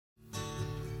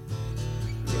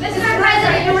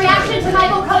Mr.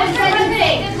 Michael Cohen said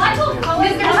anything? Mr.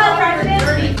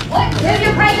 President,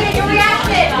 Mr. President, your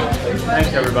reaction.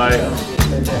 Thanks, everybody.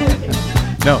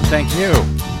 No, thank you.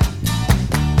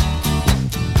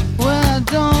 Well, I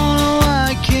don't know why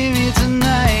I came here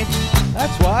tonight.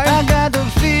 That's why. I got the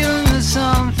feeling that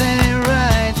something ain't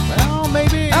right. Well,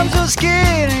 maybe. I'm so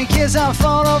scared in case I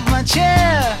fall off my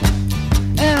chair.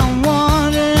 And I'm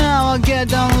wondering how I'll get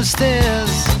down the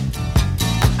stairs.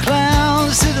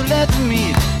 Clowns to the left of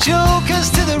me, jokers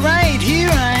to the right. Here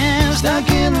I am, stuck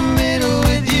in the middle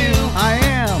with you. I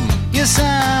am. Yes,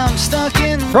 I'm stuck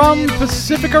in the From middle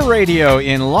Pacifica Radio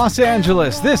in Los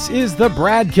Angeles, this is the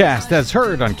BradCast, as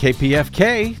heard on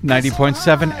KPFK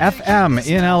 90.7 FM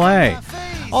in LA.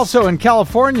 Also in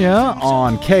California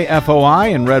on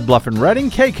KFOI in Red Bluff and Redding,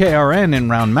 KKRN in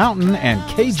Round Mountain, and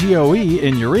KGOE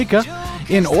in Eureka.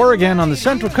 In Oregon on the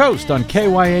Central Coast on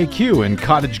KYAQ, in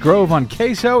Cottage Grove on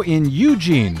Queso, in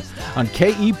Eugene on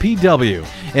KEPW,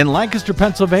 in Lancaster,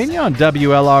 Pennsylvania on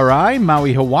WLRI,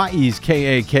 Maui, Hawaii's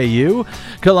KAKU,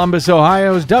 Columbus,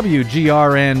 Ohio's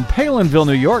WGRN, Palinville,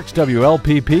 New York's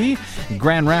WLPP,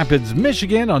 Grand Rapids,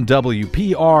 Michigan on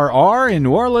WPRR, in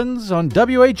New Orleans on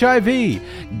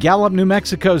WHIV, Gallup, New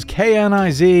Mexico's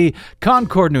KNIZ,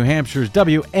 Concord, New Hampshire's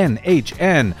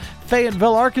WNHN,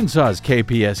 Fayetteville, Arkansas's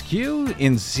KPSQ,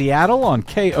 in Seattle on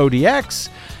KODX,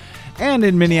 and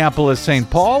in Minneapolis, St.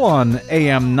 Paul on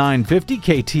AM 950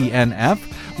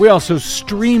 KTNF. We also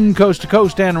stream coast to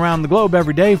coast and around the globe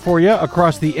every day for you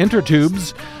across the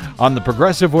intertubes on the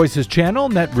Progressive Voices channel,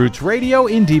 Netroots Radio,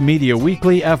 Indie Media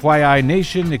Weekly, FYI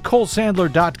Nation,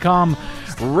 NicoleSandler.com,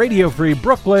 Radio Free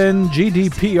Brooklyn,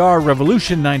 GDPR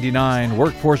Revolution 99,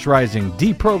 Workforce Rising,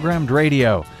 Deprogrammed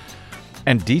Radio,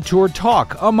 and Detour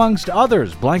Talk, amongst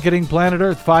others. Blanketing Planet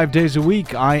Earth 5 days a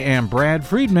week. I am Brad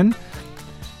Friedman,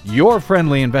 your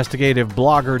friendly investigative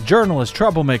blogger, journalist,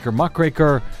 troublemaker,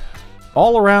 muckraker,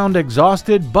 all-around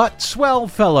exhausted but swell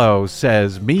fellow,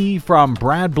 says me from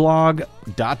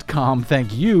bradblog.com.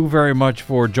 Thank you very much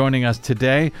for joining us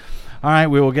today. All right,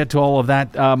 we will get to all of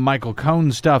that Michael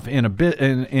Cohen stuff in a bit,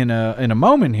 in a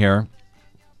moment here.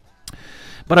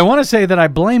 But I want to say that I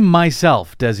blame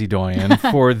myself, Desi Doyen,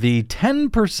 for the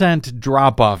 10%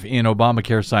 drop-off in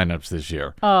Obamacare signups this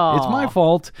year. Oh. It's my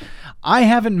fault. I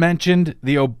haven't mentioned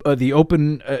the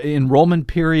open enrollment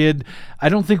period, I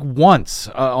don't think once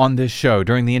on this show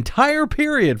during the entire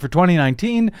period for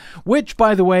 2019, which,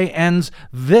 by the way, ends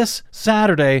this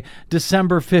Saturday,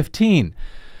 December 15.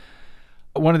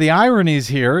 One of the ironies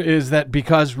here is that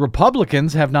because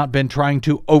Republicans have not been trying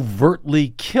to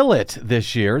overtly kill it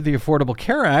this year, the Affordable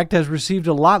Care Act has received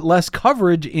a lot less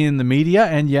coverage in the media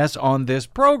and, yes, on this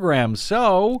program.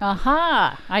 So...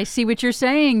 Aha! I see what you're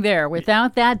saying there.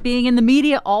 Without that being in the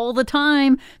media all the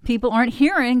time, people aren't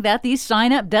hearing that the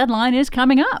sign-up deadline is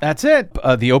coming up. That's it.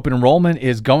 The open enrollment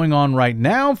is going on right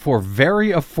now for very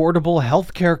affordable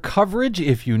health care coverage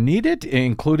if you need it,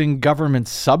 including government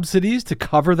subsidies to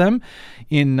cover them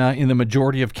in the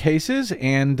majority of cases.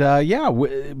 And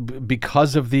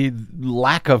because of the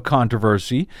lack of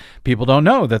controversy, people don't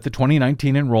know that the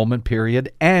 2019 enrollment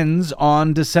period ends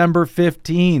on December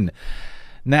 15.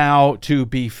 Now, to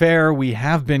be fair, we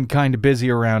have been kind of busy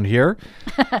around here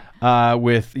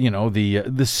with,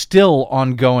 the still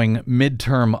ongoing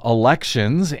midterm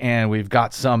elections, and we've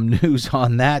got some news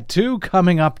on that too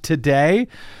coming up today.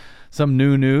 Some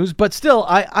new news, but still,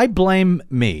 I blame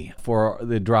me for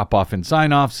the drop-off in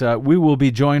sign-offs. We will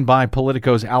be joined by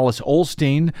Politico's Alice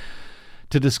Ollstein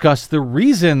to discuss the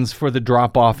reasons for the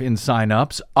drop-off in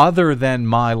sign-ups, other than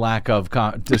my lack of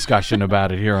discussion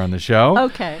about it here on the show.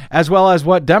 Okay. As well as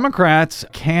what Democrats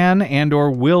can and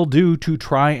or will do to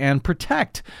try and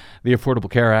protect the Affordable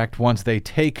Care Act once they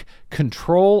take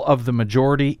control of the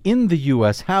majority in the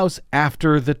U.S. House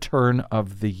after the turn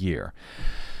of the year.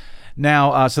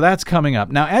 Now, so that's coming up.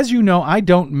 Now, as you know, I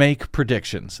don't make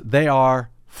predictions. They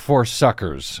are for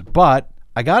suckers. But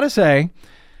I got to say,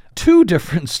 two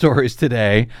different stories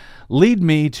today lead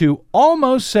me to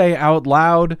almost say out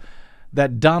loud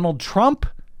that Donald Trump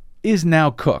is now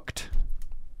cooked.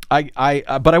 But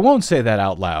I won't say that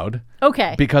out loud.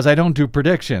 Okay. Because I don't do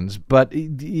predictions. But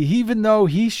even though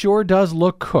he sure does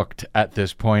look cooked at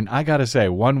this point, I got to say,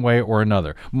 one way or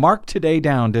another. Mark today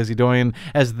down, Desi Doyen,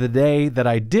 as the day that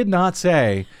I did not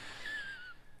say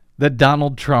that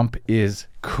Donald Trump is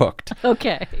cooked.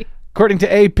 Okay. According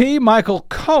to AP, Michael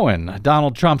Cohen,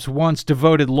 Donald Trump's once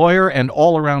devoted lawyer and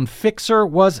all-around fixer,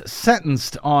 was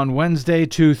sentenced on Wednesday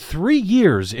to 3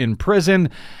 years in prison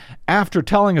after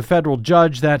telling a federal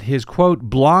judge that his, quote,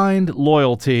 blind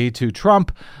loyalty to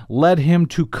Trump led him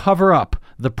to cover up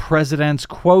the president's,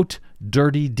 quote,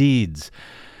 dirty deeds.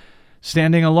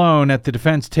 Standing alone at the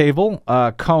defense table,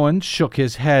 Cohen shook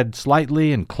his head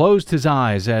slightly and closed his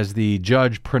eyes as the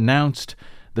judge pronounced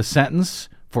the sentence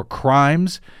for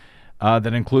crimes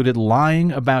that included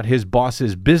lying about his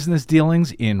boss's business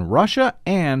dealings in Russia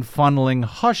and funneling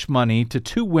hush money to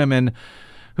two women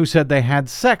who said they had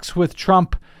sex with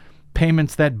Trump,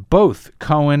 payments that both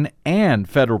Cohen and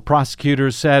federal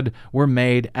prosecutors said were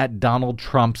made at Donald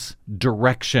Trump's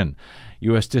direction.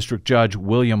 U.S. District Judge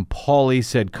William Pauley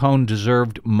said Cohen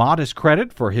deserved modest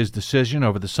credit for his decision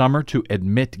over the summer to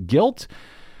admit guilt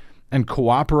and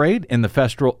cooperate in the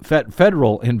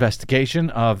federal investigation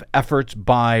of efforts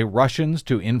by Russians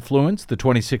to influence the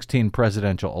 2016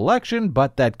 presidential election,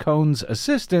 but that Cohen's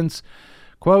assistance,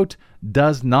 quote,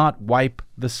 does not wipe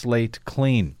the slate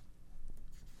clean.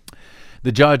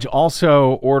 The judge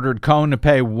also ordered Cohen to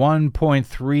pay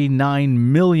 $1.39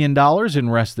 million in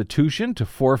restitution, to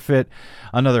forfeit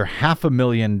another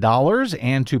 $500,000,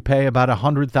 and to pay about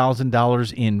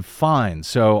 $100,000 in fines.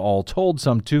 So all told,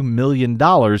 some $2 million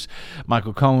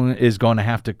Michael Cohen is going to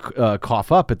have to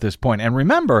cough up at this point. And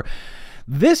remember,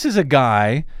 this is a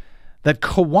guy that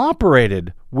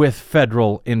cooperated with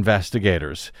federal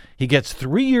investigators. He gets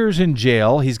 3 years in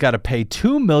jail. He's got to pay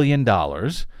 $2 million.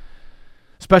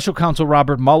 Special counsel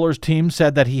Robert Mueller's team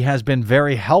said that he has been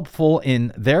very helpful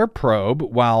in their probe,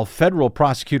 while federal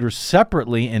prosecutors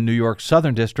separately in New York's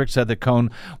Southern District said that Cohen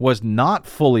was not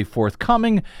fully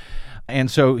forthcoming,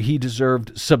 and so he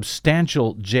deserved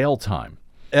substantial jail time.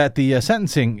 At the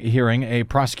sentencing hearing, a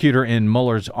prosecutor in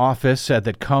Mueller's office said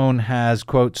that Cohen has,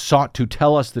 quote, sought to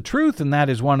tell us the truth, and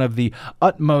that is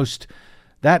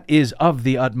of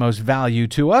the utmost value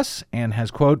to us, and has,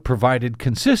 quote, provided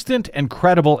consistent and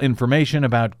credible information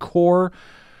about core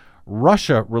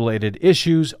Russia-related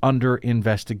issues under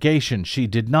investigation. She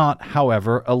did not,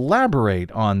 however, elaborate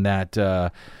on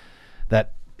that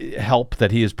help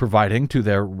that he is providing to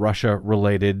their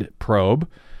Russia-related probe.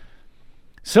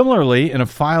 Similarly, in a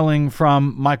filing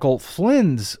from Michael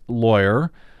Flynn's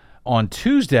lawyer on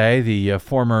Tuesday, the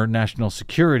former national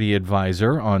security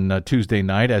advisor, on Tuesday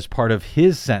night, as part of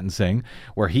his sentencing,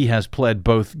 where he has pled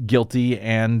both guilty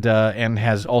and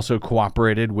has also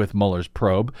cooperated with Mueller's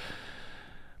probe,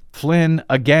 Flynn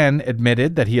again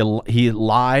admitted that he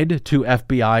lied to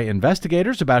FBI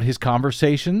investigators about his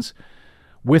conversations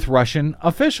with Russian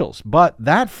officials. But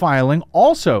that filing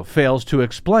also fails to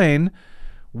explain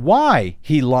why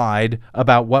he lied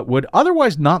about what would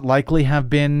otherwise not likely have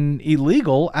been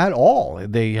illegal at all.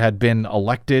 They had been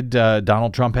elected,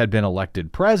 Donald Trump had been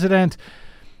elected president.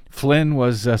 Flynn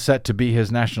was set to be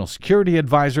his national security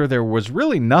advisor. There was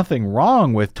really nothing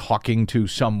wrong with talking to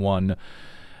someone,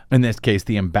 in this case,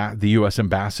 the U.S.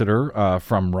 ambassador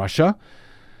from Russia.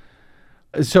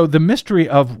 So the mystery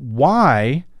of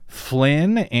why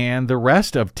Flynn and the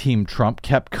rest of Team Trump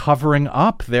kept covering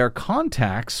up their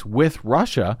contacts with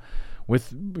Russia,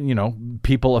 with,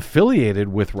 people affiliated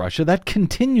with Russia, that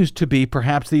continues to be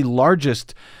perhaps the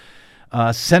largest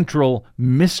central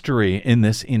mystery in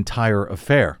this entire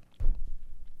affair.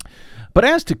 But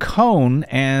as to Cohen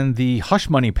and the hush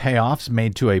money payoffs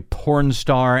made to a porn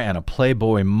star and a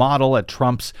Playboy model at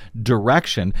Trump's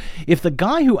direction, if the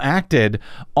guy who acted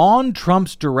on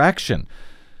Trump's direction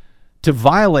to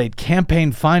violate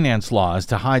campaign finance laws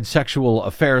to hide sexual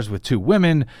affairs with two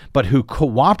women, but who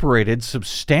cooperated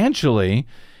substantially,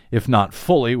 if not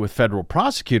fully, with federal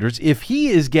prosecutors, if he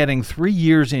is getting 3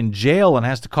 years in jail and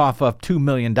has to cough up $2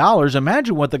 million,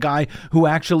 imagine what the guy who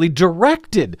actually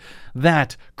directed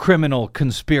that criminal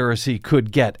conspiracy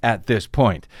could get at this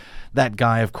point. That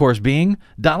guy, of course, being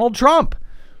Donald Trump.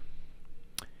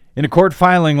 In a court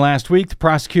filing last week, the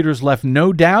prosecutors left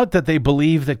no doubt that they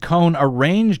believe that Cohen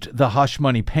arranged the hush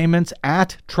money payments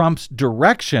at Trump's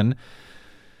direction,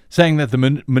 saying that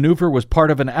the maneuver was part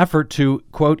of an effort to,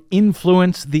 quote,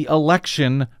 influence the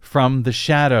election from the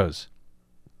shadows.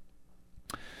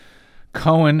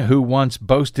 Cohen, who once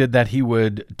boasted that he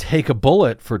would take a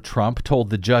bullet for Trump, told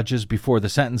the judges before the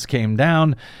sentence came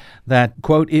down that,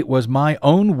 quote, it was my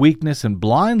own weakness and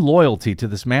blind loyalty to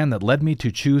this man that led me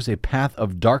to choose a path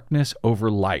of darkness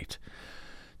over light.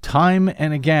 Time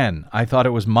and again, I thought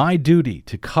it was my duty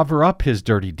to cover up his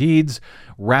dirty deeds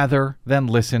rather than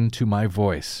listen to my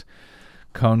voice.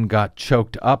 Cohen got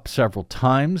choked up several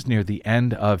times near the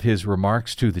end of his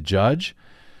remarks to the judge.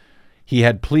 He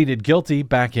had pleaded guilty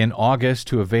back in August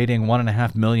to evading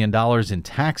 $1.5 million in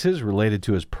taxes related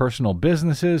to his personal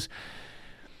businesses.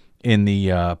 In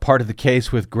the part of the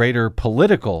case with greater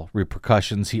political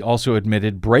repercussions, he also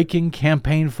admitted breaking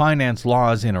campaign finance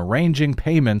laws in arranging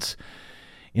payments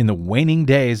in the waning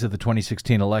days of the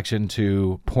 2016 election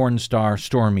to porn star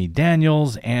Stormy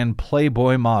Daniels and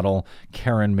Playboy model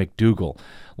Karen McDougal.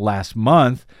 Last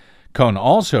month, Cohn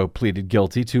also pleaded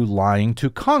guilty to lying to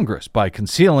Congress by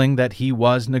concealing that he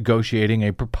was negotiating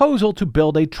a proposal to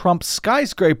build a Trump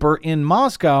skyscraper in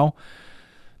Moscow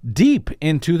deep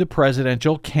into the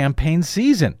presidential campaign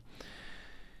season.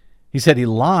 He said he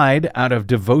lied out of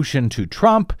devotion to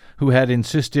Trump, who had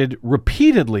insisted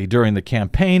repeatedly during the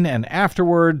campaign and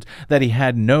afterward that he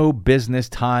had no business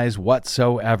ties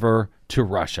whatsoever to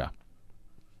Russia.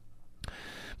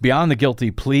 Beyond the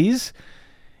guilty pleas,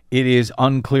 it is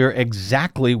unclear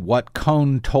exactly what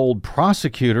Cohn told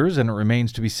prosecutors, and it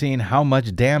remains to be seen how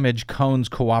much damage Cohn's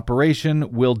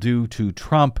cooperation will do to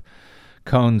Trump.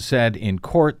 Cohn said in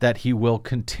court that he will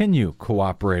continue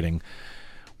cooperating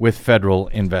with federal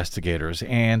investigators.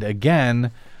 And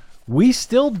again, we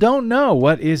still don't know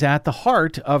what is at the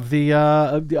heart of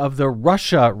the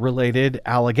Russia-related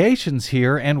allegations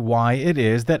here and why it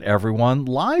is that everyone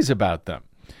lies about them.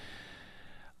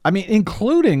 I mean,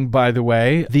 including, by the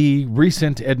way, the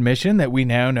recent admission that we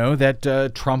now know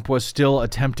that Trump was still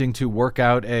attempting to work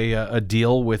out a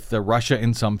deal with Russia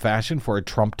in some fashion for a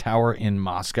Trump Tower in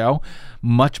Moscow,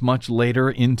 much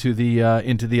later into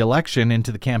the election,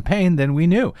 into the campaign than we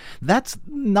knew. That's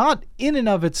not in and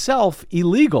of itself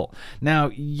illegal. Now,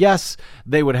 yes,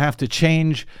 they would have to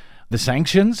change the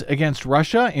sanctions against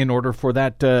Russia in order for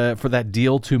that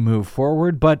deal to move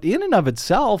forward. But in and of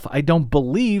itself, I don't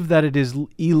believe that it is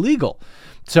illegal.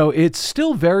 So it's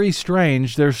still very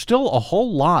strange. There's still a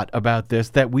whole lot about this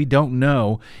that we don't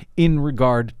know in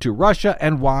regard to Russia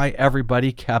and why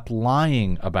everybody kept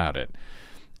lying about it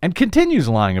and continues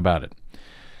lying about it.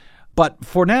 But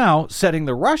for now, setting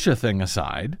the Russia thing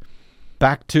aside,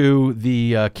 back to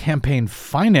the campaign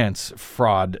finance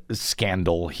fraud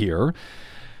scandal here.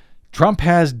 Trump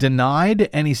has denied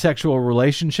any sexual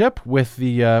relationship with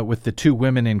the two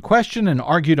women in question and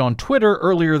argued on Twitter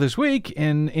earlier this week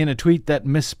in a tweet that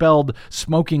misspelled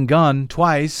smoking gun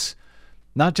twice,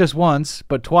 not just once,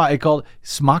 but twice. He called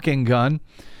smoking gun.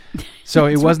 So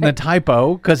it wasn't a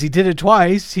typo because he did it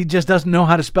twice. He just doesn't know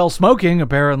how to spell smoking,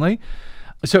 apparently.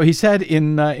 So he said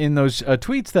in those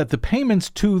tweets that the payments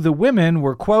to the women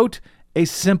were, quote, a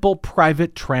simple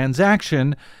private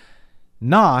transaction,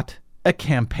 not a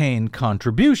campaign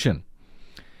contribution,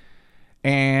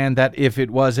 and that if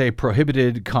it was in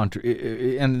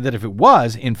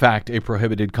fact a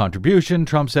prohibited contribution,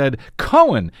 Trump said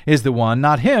Cohen is the one,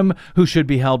 not him, who should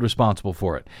be held responsible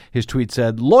for it. His tweet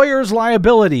said, "Lawyer's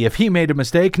liability if he made a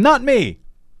mistake, not me."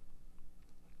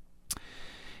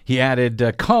 He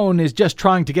added, Cohen is just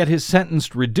trying to get his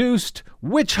sentence reduced.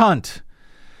 Witch hunt.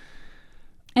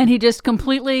 And he just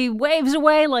completely waves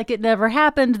away like it never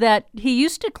happened, that he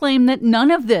used to claim that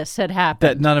none of this had happened.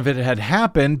 That none of it had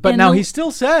happened. But now he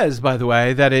still says, by the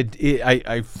way, that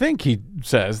I think he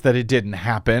says that it didn't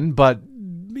happen. But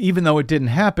even though it didn't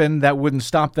happen, that wouldn't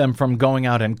stop them from going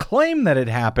out and claim that it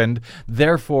happened.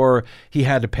 Therefore, he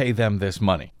had to pay them this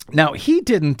money. Now, he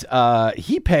didn't.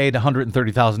 He paid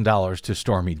 $130,000 to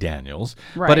Stormy Daniels.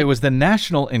 Right. But it was the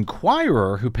National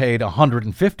Enquirer who paid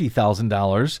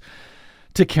 $150,000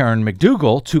 to Karen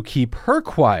McDougal to keep her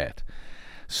quiet.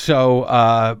 So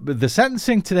the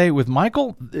sentencing today with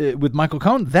Michael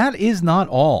Cohen, that is not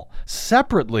all.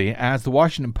 Separately, as the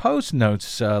Washington Post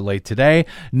notes late today,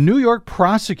 New York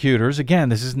prosecutors, again,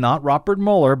 this is not Robert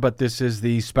Mueller, but this is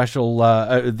the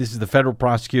this is the federal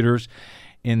prosecutors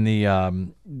in the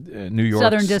New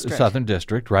York Southern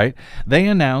District, right? They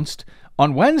announced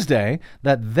on Wednesday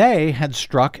that they had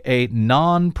struck a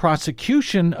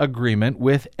non-prosecution agreement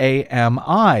with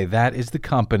AMI. That is the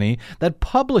company that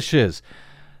publishes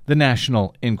the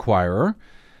National Enquirer,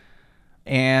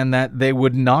 and that they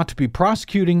would not be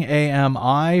prosecuting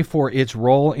AMI for its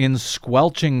role in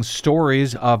squelching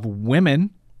stories of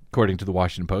women, according to the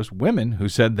Washington Post, women who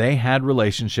said they had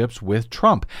relationships with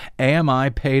Trump. AMI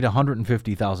paid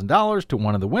 $150,000 to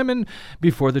one of the women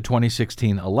before the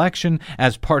 2016 election.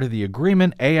 As part of the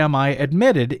agreement, AMI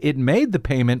admitted it made the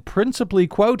payment principally,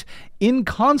 quote, in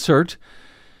concert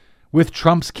with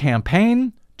Trump's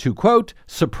campaign to, quote,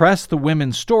 suppress the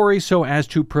women's story so as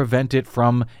to prevent it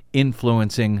from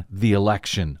influencing the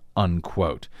election,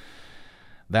 unquote.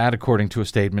 That, according to a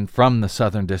statement from the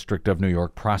Southern District of New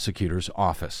York Prosecutor's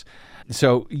Office.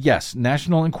 So, yes,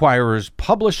 National Enquirer's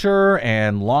publisher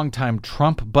and longtime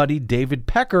Trump buddy David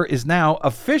Pecker is now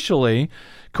officially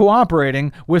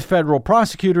cooperating with federal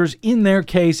prosecutors in their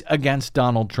case against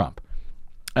Donald Trump.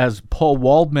 As Paul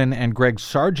Waldman and Greg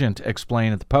Sargent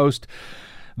explain at the Post,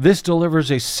 this delivers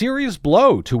a serious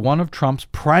blow to one of Trump's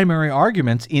primary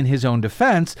arguments in his own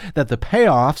defense, that the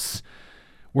payoffs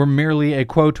were merely a,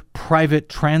 quote, private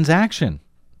transaction.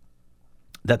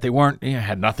 That they weren't,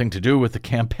 had nothing to do with the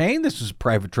campaign. This was a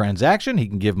private transaction. He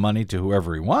can give money to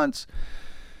whoever he wants.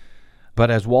 But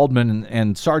as Waldman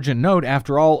and Sargent note,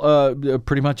 after all,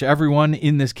 pretty much everyone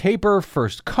in this caper,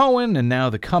 first Cohen and now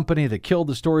the company that killed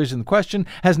the stories in question,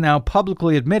 has now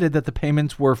publicly admitted that the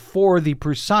payments were for the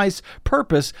precise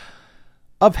purpose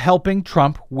of helping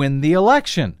Trump win the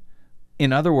election.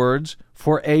 In other words,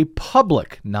 for a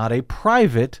public, not a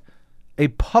private, a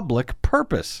public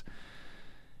purpose.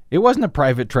 It wasn't a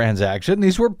private transaction.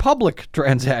 These were public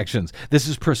transactions. This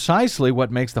is precisely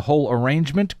what makes the whole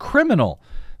arrangement criminal.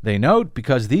 They note,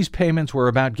 because these payments were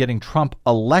about getting Trump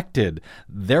elected.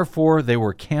 Therefore, they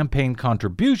were campaign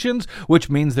contributions,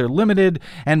 which means they're limited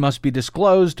and must be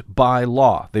disclosed by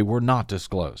law. They were not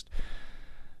disclosed.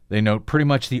 They note pretty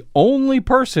much the only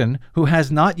person who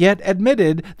has not yet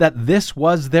admitted that this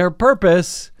was their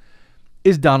purpose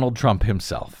is Donald Trump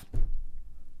himself.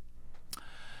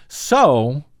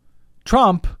 So,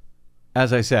 Trump,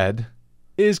 as I said,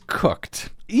 is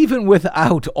cooked. Even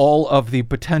without all of the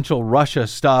potential Russia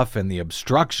stuff and the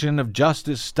obstruction of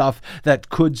justice stuff that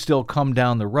could still come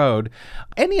down the road,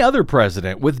 any other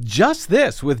president with just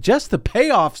this, with just the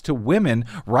payoffs to women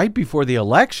right before the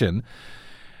election,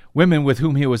 women with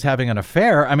whom he was having an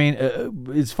affair. I mean,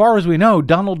 as far as we know,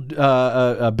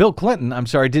 Bill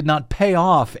Clinton, did not pay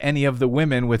off any of the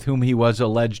women with whom he was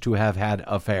alleged to have had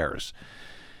affairs.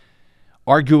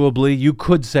 Arguably, you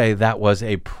could say that was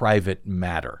a private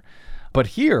matter. But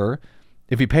here,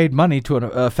 if he paid money to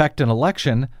affect an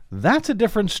election, that's a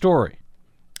different story.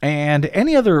 And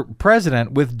any other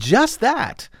president with just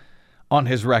that on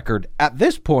his record at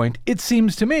this point, it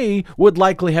seems to me, would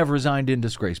likely have resigned in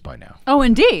disgrace by now. Oh,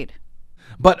 indeed.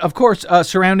 But, of course,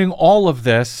 surrounding all of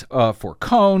this, for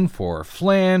Cohn, for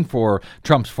Flynn, for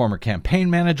Trump's former campaign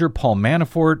manager, Paul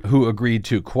Manafort, who agreed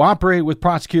to cooperate with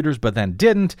prosecutors but then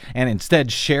didn't, and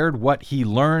instead shared what he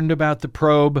learned about the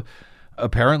probe,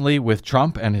 apparently with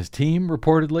Trump and his team,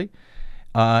 reportedly.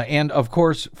 And, of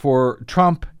course, for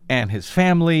Trump and his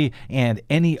family and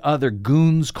any other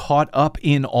goons caught up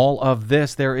in all of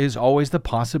this, there is always the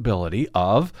possibility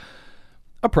of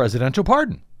a presidential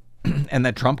pardon. And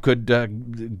that Trump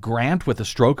could grant with a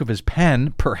stroke of his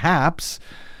pen, perhaps,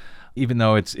 even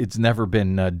though it's never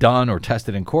been done or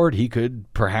tested in court, he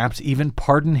could perhaps even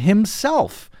pardon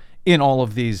himself in all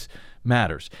of these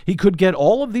matters. He could get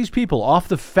all of these people off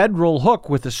the federal hook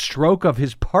with a stroke of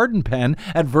his pardon pen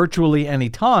at virtually any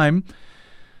time.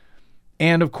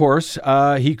 And, of course,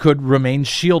 he could remain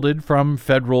shielded from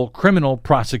federal criminal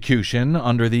prosecution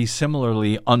under the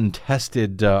similarly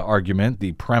untested argument,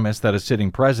 the premise that a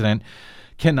sitting president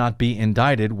cannot be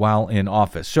indicted while in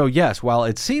office. So, yes, while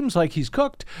it seems like he's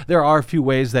cooked, there are a few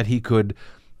ways that he could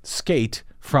skate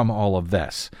from all of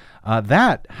this.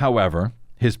 That, however,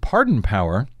 his pardon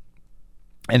power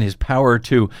and his power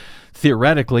to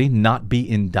theoretically not be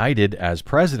indicted as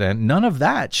president, none of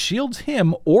that shields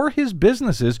him or his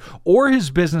businesses or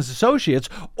his business associates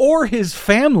or his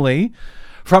family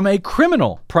from a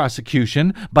criminal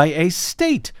prosecution by a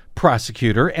state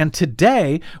prosecutor. And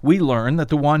today we learn that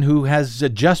the one who has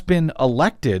just been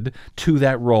elected to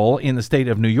that role in the state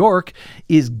of New York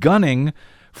is gunning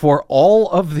for all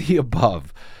of the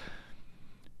above.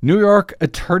 New York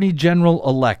Attorney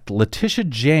General-elect Letitia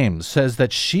James says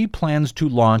that she plans to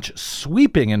launch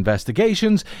sweeping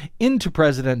investigations into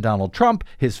President Donald Trump,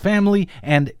 his family,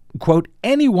 and, quote,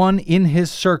 anyone in his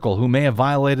circle who may have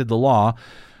violated the law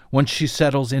once she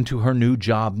settles into her new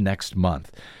job next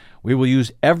month. We will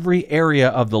use every area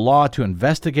of the law to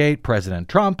investigate President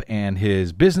Trump and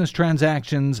his business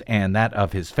transactions and that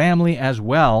of his family as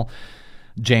well,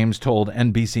 James told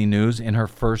NBC News in her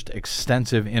first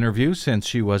extensive interview since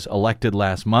she was elected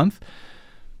last month.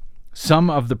 Some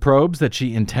of the probes that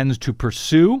she intends to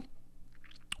pursue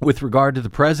with regard to the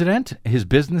president, his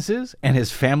businesses, and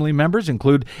his family members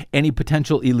include any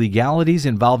potential illegalities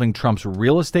involving Trump's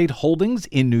real estate holdings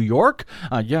in New York.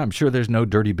 I'm sure there's no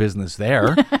dirty business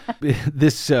there.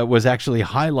 This was actually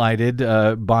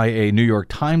highlighted by a New York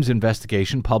Times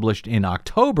investigation published in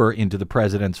October into the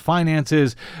president's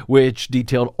finances, which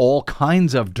detailed all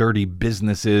kinds of dirty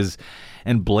businesses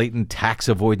and blatant tax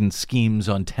avoidance schemes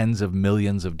on tens of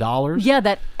millions of dollars. Yeah,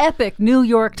 that epic New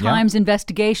York Times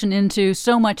investigation into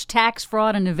so much tax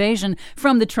fraud and evasion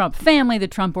from the Trump family, the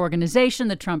Trump organization,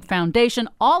 the Trump Foundation,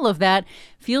 all of that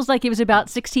feels like it was about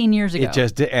 16 years ago.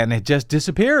 It just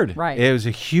disappeared. Right. It was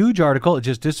a huge article. It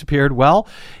just disappeared. Well,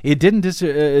 it didn't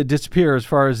disappear as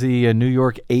far as the New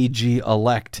York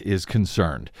AG-elect is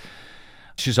concerned.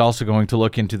 She's also going to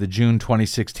look into the June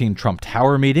 2016 Trump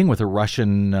Tower meeting with a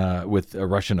Russian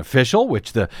official,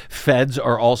 which the feds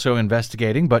are also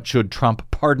investigating. But should Trump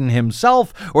pardon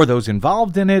himself or those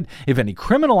involved in it, if any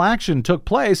criminal action took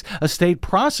place, a state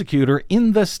prosecutor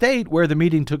in the state where the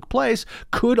meeting took place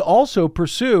could also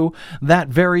pursue that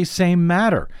very same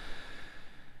matter.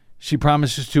 She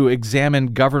promises to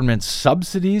examine government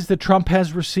subsidies that Trump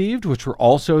has received, which were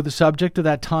also the subject of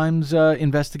that Times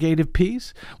investigative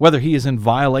piece, whether he is in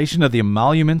violation of the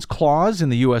emoluments clause in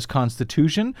the U.S.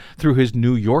 Constitution through his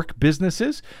New York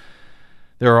businesses.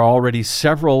 There are already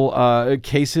several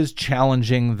cases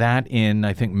challenging that in,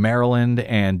 I think, Maryland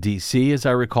and D.C., as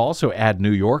I recall, so add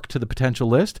New York to the potential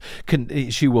list.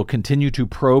 She will continue to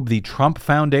probe the Trump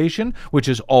Foundation, which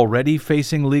is already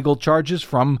facing legal charges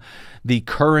from the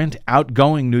current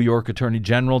outgoing New York Attorney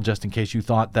General, just in case you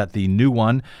thought that the new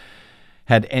one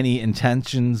had any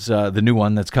intentions, the new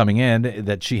one that's coming in,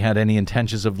 that she had any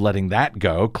intentions of letting that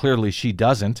go. Clearly she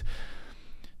doesn't.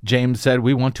 James said,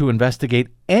 "We want to investigate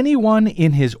anyone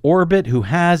in his orbit who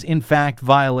has, in fact,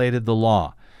 violated the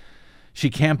law."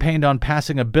 She campaigned on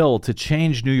passing a bill to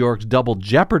change New York's double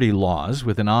jeopardy laws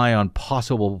with an eye on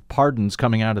possible pardons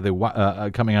coming out of the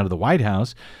White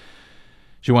House.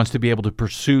 She wants to be able to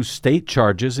pursue state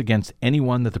charges against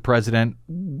anyone that the president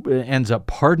ends up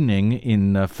pardoning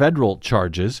in federal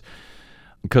charges,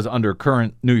 because under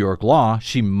current New York law,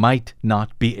 she might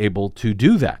not be able to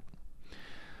do that.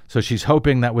 So she's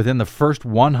hoping that within the first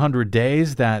 100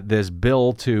 days that this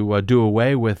bill to do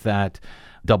away with that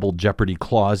double jeopardy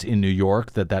clause in New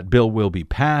York, that bill will be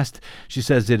passed. She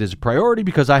says it is a priority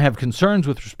because I have concerns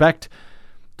with respect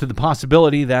to the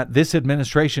possibility that this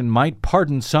administration might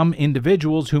pardon some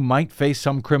individuals who might face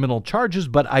some criminal charges,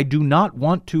 but I do not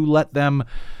want to let them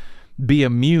be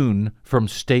immune from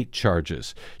state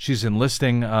charges. She's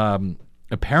enlisting,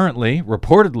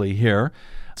 reportedly here,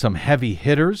 some heavy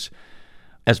hitters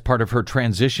as part of her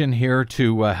transition here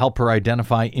to help her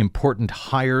identify important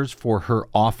hires for her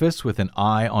office with an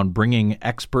eye on bringing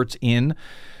experts in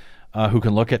who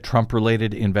can look at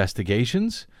Trump-related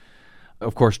investigations.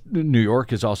 Of course, New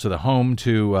York is also the home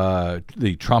to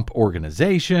the Trump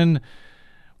Organization,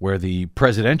 where the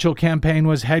presidential campaign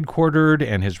was headquartered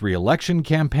and his reelection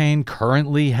campaign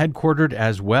currently headquartered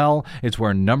as well. It's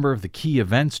where a number of the key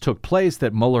events took place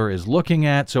that Mueller is looking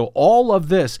at. So all of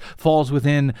this falls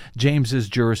within James's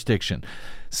jurisdiction.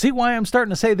 See why I'm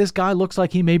starting to say this guy looks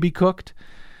like he may be cooked?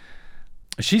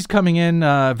 She's coming in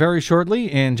very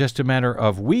shortly, in just a matter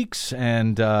of weeks,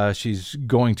 and she's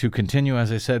going to continue,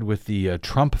 as I said, with the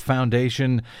Trump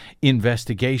Foundation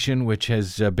investigation, which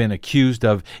has been accused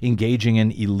of engaging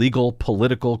in illegal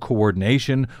political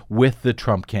coordination with the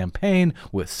Trump campaign,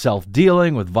 with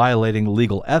self-dealing, with violating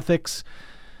legal ethics.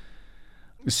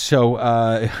 So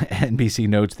NBC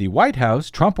notes the White House,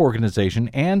 Trump Organization,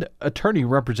 and attorney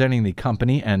representing the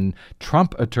company and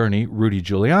Trump attorney Rudy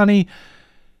Giuliani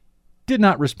did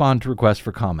not respond to requests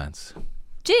for comments.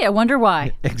 Gee, I wonder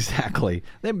why. Exactly.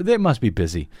 They must be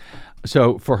busy.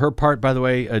 So for her part, by the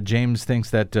way, James thinks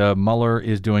that Mueller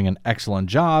is doing an excellent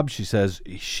job. She says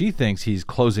she thinks he's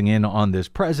closing in on this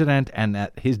president and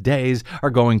that his days are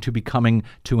going to be coming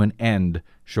to an end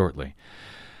shortly.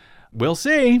 We'll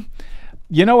see.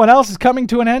 You know what else is coming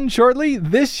to an end shortly?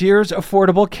 This year's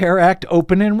Affordable Care Act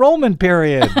open enrollment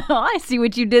period. Oh, I see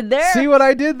what you did there. See what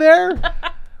I did there?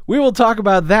 We will talk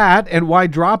about that and why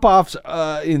drop-offs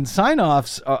in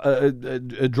sign-ups are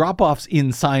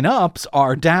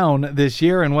down this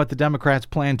year, and what the Democrats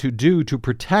plan to do to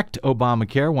protect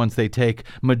Obamacare once they take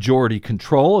majority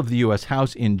control of the U.S.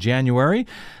 House in January.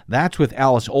 That's with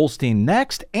Alice Ollstein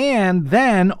next. And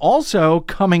then also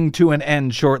coming to an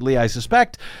end shortly, I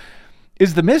suspect,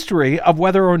 is the mystery of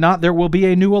whether or not there will be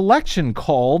a new election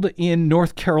called in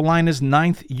North Carolina's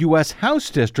 9th U.S. House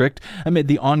District amid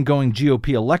the ongoing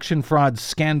GOP election fraud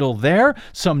scandal there.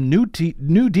 Some new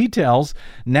details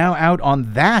now out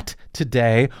on that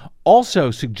today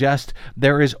also suggest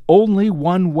there is only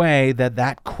one way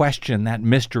that question, that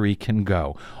mystery can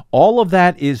go. All of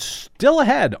that is still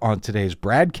ahead on today's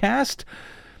BradCast.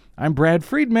 I'm Brad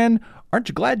Friedman. Aren't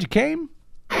you glad you came?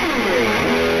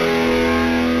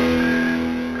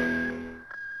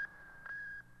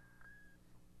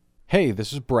 Hey,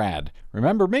 this is Brad.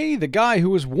 Remember me, the guy who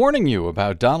was warning you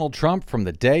about Donald Trump from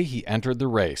the day he entered the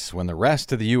race, when the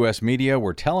rest of the U.S. media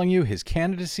were telling you his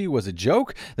candidacy was a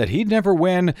joke, that he'd never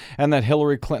win, and that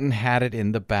Hillary Clinton had it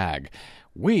in the bag.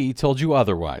 We told you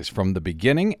otherwise from the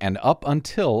beginning and up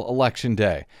until Election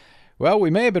Day. Well, we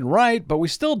may have been right, but we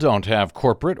still don't have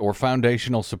corporate or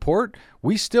foundational support.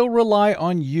 We still rely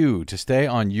on you to stay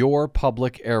on your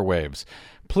public airwaves.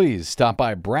 please stop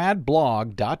by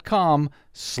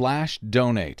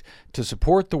bradblog.com/donate to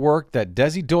support the work that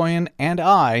Desi Doyen and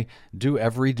I do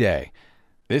every day.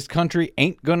 This country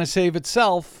ain't going to save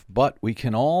itself, but we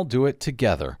can all do it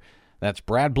together. That's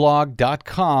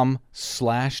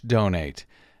bradblog.com/donate.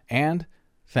 And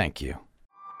thank you.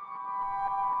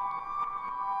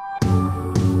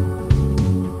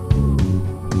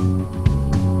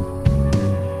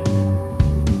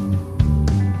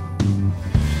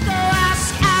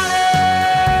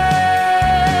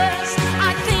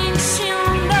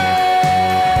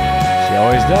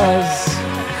 Always does.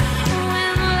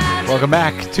 Welcome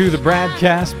back to the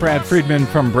BradCast. Brad Friedman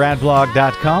from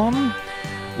BradBlog.com.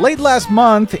 Late last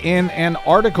month, in an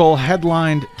article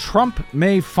headlined, "Trump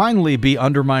may finally be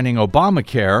undermining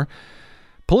Obamacare,"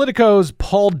 Politico's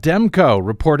Paul Demko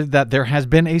reported that there has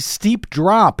been a steep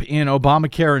drop in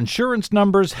Obamacare insurance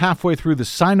numbers halfway through the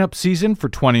sign-up season for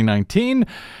 2019,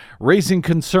 raising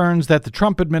concerns that the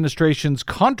Trump administration's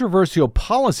controversial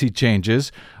policy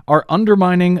changes are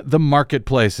undermining the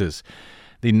marketplaces.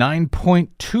 The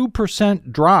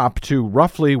 9.2% drop to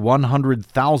roughly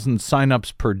 100,000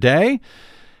 signups per day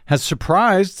has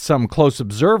surprised some close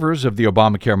observers of the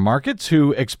Obamacare markets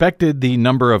who expected the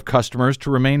number of customers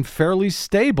to remain fairly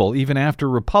stable even after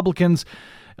Republicans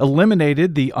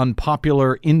eliminated the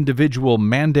unpopular individual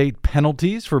mandate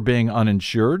penalties for being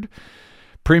uninsured.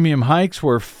 Premium hikes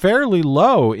were fairly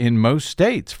low in most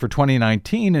states for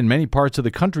 2019, and many parts of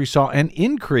the country saw an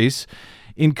increase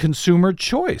in consumer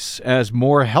choice as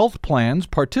more health plans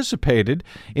participated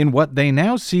in what they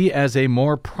now see as a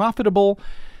more profitable,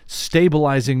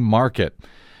 stabilizing market.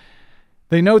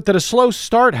 They note that a slow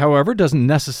start, however, doesn't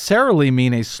necessarily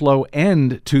mean a slow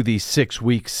end to the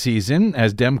 6-week season.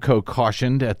 As Demko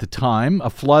cautioned at the time, a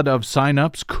flood of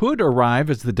signups could arrive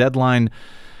as the deadline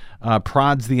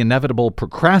prods the inevitable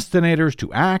procrastinators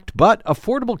to act, but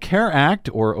Affordable Care Act,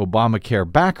 or Obamacare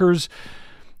backers,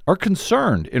 are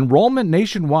concerned. Enrollment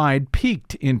nationwide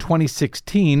peaked in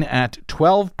 2016 at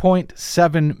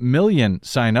 12.7 million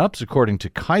signups, according to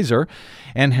Kaiser,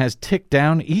 and has ticked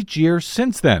down each year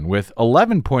since then, with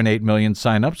 11.8 million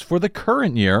signups for the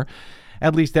current year,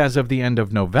 at least as of the end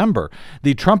of November.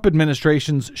 The Trump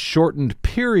administration's shortened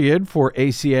period for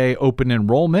ACA open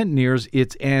enrollment nears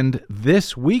its end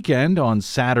this weekend on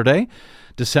Saturday,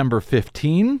 December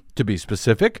 15, to be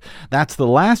specific. That's the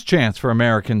last chance for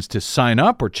Americans to sign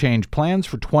up or change plans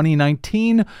for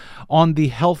 2019 on the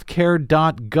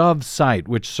healthcare.gov site,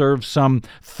 which serves some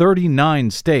 39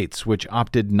 states which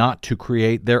opted not to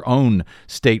create their own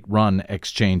state-run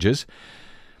exchanges.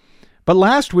 But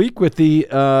last week, with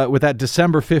that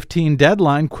December 15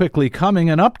 deadline quickly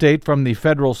coming, an update from the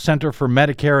Federal Center for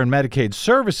Medicare and Medicaid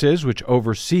Services, which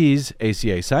oversees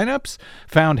ACA signups,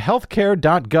 found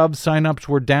healthcare.gov signups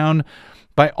were down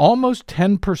by almost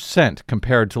 10%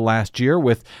 compared to last year,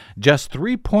 with just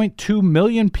 3.2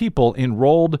 million people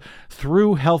enrolled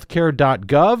through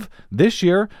healthcare.gov this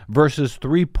year versus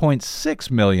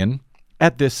 3.6 million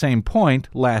at this same point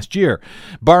last year.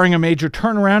 Barring a major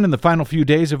turnaround in the final few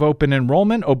days of open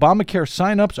enrollment, Obamacare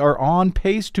signups are on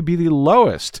pace to be the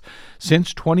lowest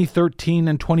since 2013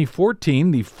 and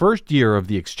 2014, the first year of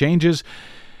the exchanges,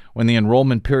 when the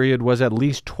enrollment period was at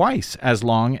least twice as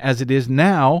long as it is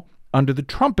now under the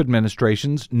Trump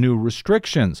administration's new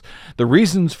restrictions. The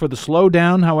reasons for the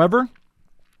slowdown, however,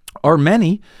 are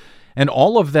many, and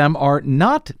all of them are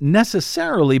not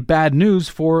necessarily bad news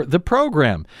for the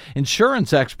program.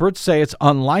 Insurance experts say it's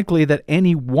unlikely that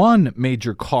any one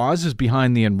major cause is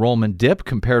behind the enrollment dip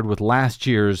compared with last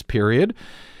year's period.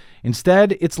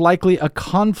 Instead, it's likely a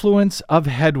confluence of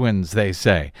headwinds, they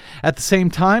say. At the same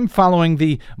time, following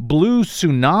the blue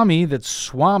tsunami that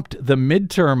swamped the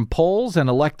midterm polls and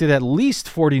elected at least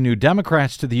 40 new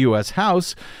Democrats to the U.S.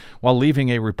 House, while leaving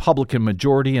a Republican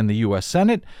majority in the U.S.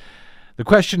 Senate, the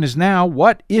question is now,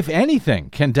 what, if anything,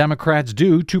 can Democrats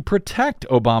do to protect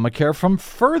Obamacare from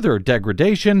further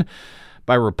degradation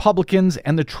by Republicans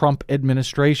and the Trump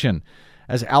administration?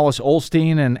 As Alice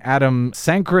Ollstein and Adam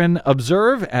Sankrin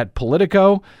observe at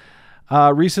Politico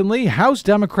recently, House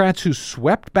Democrats who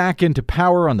swept back into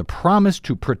power on the promise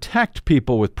to protect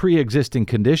people with pre-existing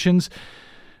conditions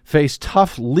face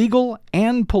tough legal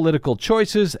and political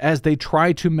choices as they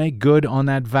try to make good on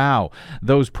that vow.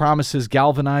 Those promises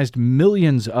galvanized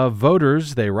millions of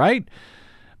voters, they write.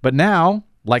 But now,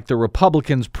 like the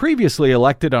Republicans previously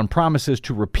elected on promises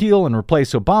to repeal and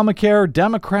replace Obamacare,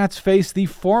 Democrats face the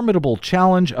formidable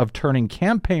challenge of turning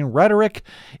campaign rhetoric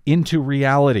into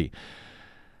reality.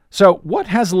 So what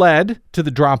has led to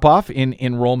the drop-off in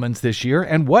enrollments this year,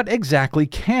 and what exactly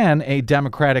can a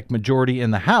Democratic majority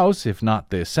in the House, if not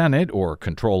the Senate or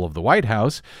control of the White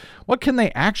House, what can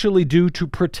they actually do to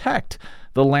protect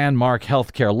the landmark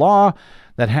health care law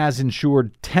that has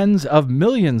insured tens of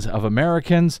millions of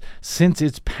Americans since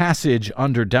its passage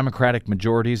under Democratic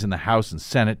majorities in the House and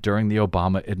Senate during the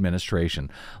Obama administration?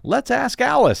 Let's ask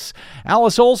Alice.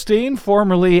 Alice Ollstein,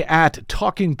 formerly at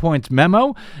Talking Points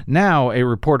Memo, now a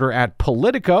reporter at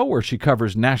Politico, where she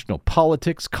covers national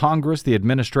politics, Congress, the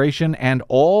administration, and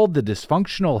all the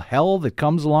dysfunctional hell that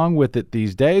comes along with it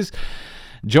these days,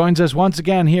 joins us once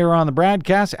again here on the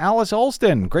BradCast. Alice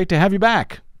Ollstein, great to have you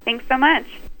back. Thanks so much.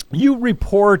 You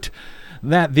report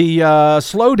that the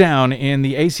slowdown in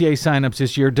the ACA signups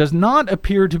this year does not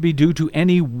appear to be due to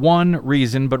any one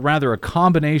reason, but rather a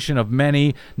combination of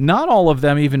many, not all of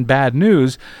them even bad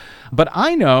news. But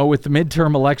I know with the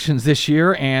midterm elections this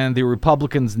year and the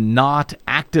Republicans not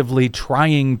actively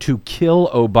trying to kill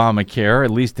Obamacare,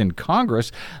 at least in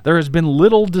Congress, there has been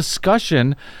little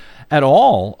discussion at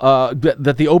all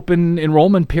that the open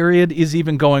enrollment period is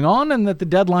even going on and that the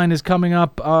deadline is coming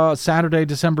up Saturday,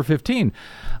 December 15.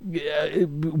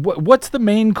 What's the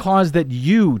main cause that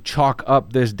you chalk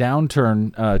up this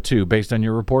downturn to based on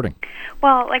your reporting?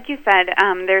 Well, like you said,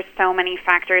 there's so many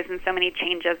factors and so many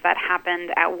changes that happened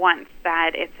at once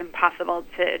that it's impossible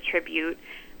to attribute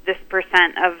this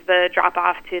percent of the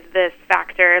drop-off to this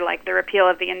factor, like the repeal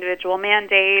of the individual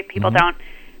mandate. People don't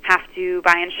have to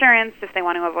buy insurance if they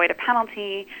want to avoid a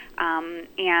penalty,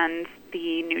 and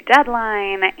the new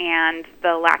deadline and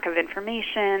the lack of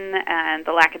information and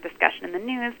the lack of discussion in the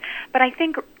news. But I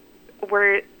think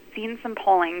we're seeing some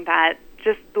polling that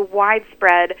just the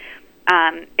widespread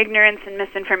ignorance and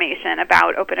misinformation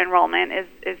about open enrollment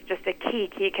is just a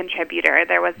key contributor.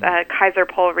 There was a Kaiser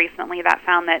poll recently that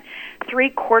found that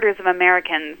 3/4 of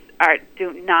Americans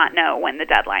do not know when the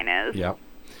deadline is. Yep.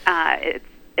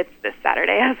 It's this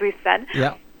Saturday, as we said.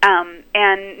 Yeah.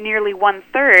 And nearly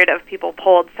 1/3 of people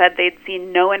polled said they'd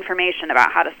seen no information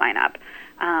about how to sign up.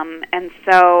 And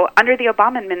so under the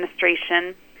Obama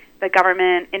administration, the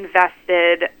government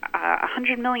invested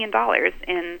 $100 million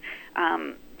in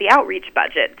the outreach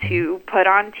budget to put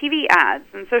on TV ads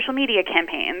and social media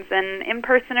campaigns and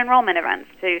in-person enrollment events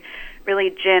to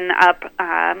really gin up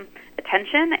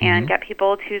attention and get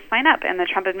people to sign up. And the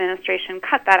Trump administration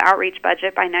cut that outreach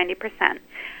budget by 90%.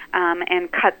 And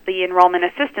cut the enrollment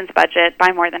assistance budget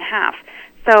by more than half.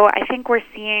 So I think we're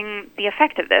seeing the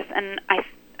effect of this. And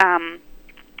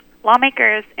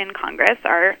lawmakers in Congress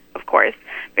are, of course,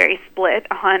 very split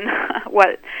on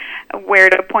where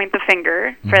to point the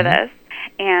finger for this.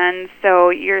 And so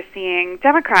you're seeing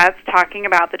Democrats talking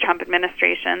about the Trump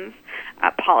administration's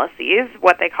policies,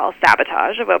 what they call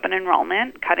sabotage of open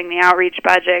enrollment, cutting the outreach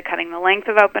budget, cutting the length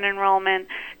of open enrollment,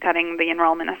 cutting the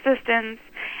enrollment assistance.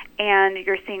 And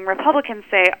you're seeing Republicans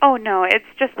say, oh, no, it's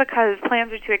just because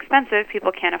plans are too expensive,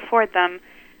 people can't afford them.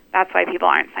 That's why people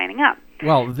aren't signing up.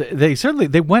 Well,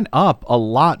 they went up a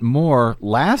lot more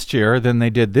last year than they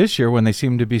did this year when they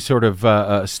seemed to be sort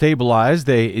of stabilized.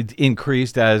 They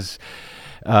increased as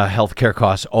healthcare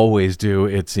costs always do,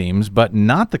 it seems, but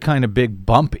not the kind of big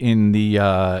bump in the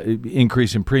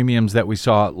increase in premiums that we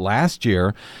saw last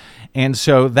year. And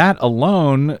so that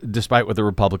alone, despite what the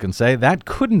Republicans say, that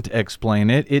couldn't explain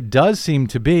it. It does seem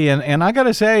to be. And I got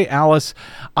to say, Alice,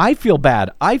 I feel bad.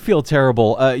 I feel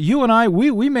terrible. You and I,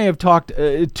 we may have talked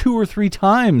 2 or 3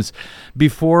 times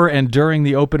before and during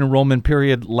the open enrollment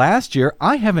period last year.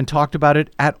 I haven't talked about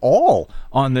it at all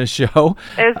on this show.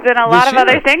 There's been a lot of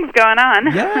other things going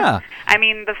on. Yeah. I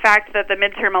mean, the fact that the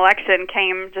midterm election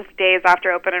came just days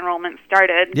after open enrollment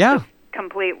started just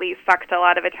completely sucked a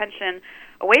lot of attention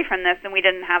away from this, and we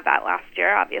didn't have that last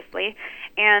year, obviously.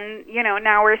 And,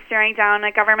 now we're staring down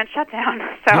a government shutdown.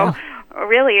 So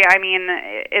really, I mean,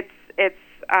 it's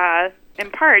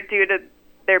in part due to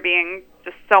there being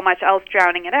just so much else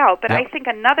drowning it out. But I think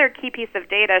another key piece of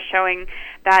data showing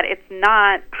that it's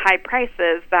not high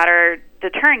prices that are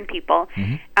deterring people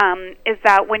is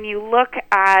that when you look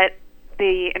at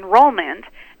the enrollment,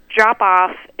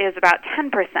 drop-off is about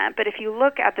 10%. But if you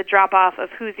look at the drop-off of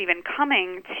who's even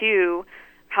coming to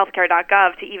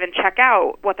healthcare.gov to even check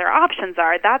out what their options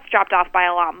are, that's dropped off by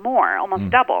a lot more, almost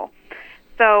double.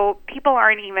 So people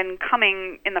aren't even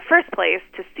coming in the first place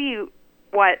to see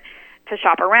what to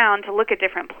shop around, to look at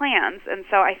different plans. And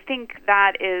so I think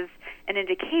that is an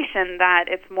indication that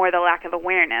it's more the lack of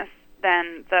awareness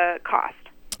than the cost.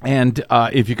 And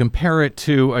if you compare it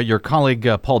to your colleague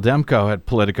Paul Demko at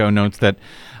Politico notes that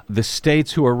the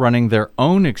states who are running their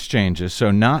own exchanges,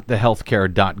 so not the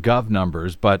healthcare.gov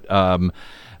numbers, but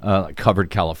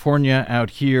covered California out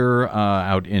here,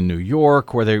 out in New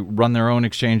York, where they run their own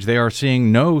exchange, they are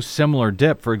seeing no similar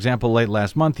dip. For example, late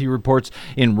last month, he reports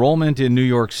enrollment in New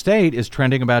York State is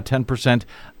trending about 10%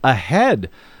 ahead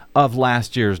of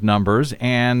last year's numbers,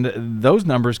 and those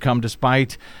numbers come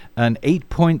despite an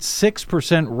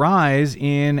 8.6% rise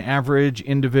in average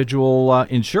individual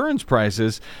insurance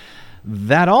prices.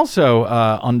 That also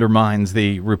undermines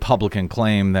the Republican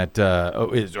claim that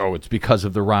it's because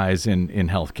of the rise in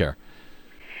healthcare.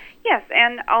 Yes,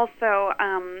 and also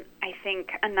I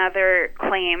think another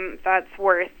claim that's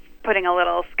worth putting a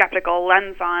little skeptical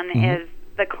lens on is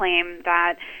the claim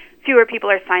that fewer people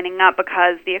are signing up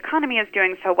because the economy is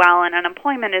doing so well and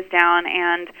unemployment is down,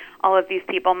 and all of these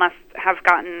people must have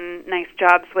gotten nice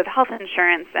jobs with health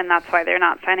insurance, and that's why they're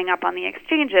not signing up on the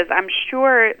exchanges. I'm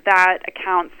sure that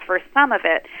accounts for some of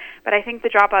it, but I think the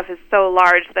drop-off is so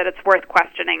large that it's worth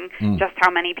questioning just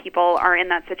how many people are in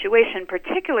that situation,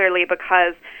 particularly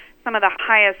because some of the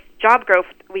highest job growth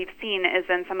we've seen is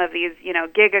in some of these,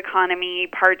 gig economy,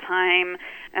 part-time,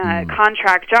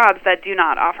 contract jobs that do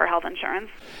not offer health insurance.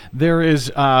 There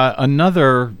is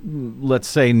another, let's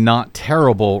say, not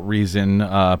terrible reason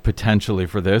potentially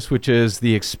for this, which is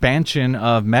the expansion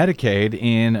of Medicaid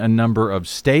in a number of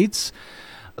states.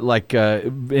 Like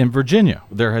in Virginia,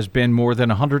 there has been more than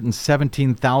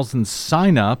 117,000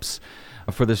 sign-ups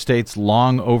for the state's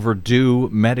long overdue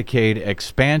Medicaid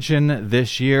expansion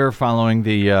this year, following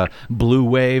the blue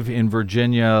wave in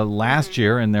Virginia last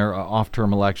year in their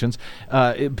off-term elections.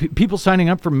 People signing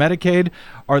up for Medicaid,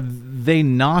 are they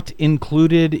not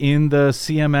included in the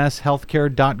CMS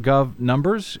healthcare.gov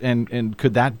numbers? And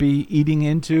could that be eating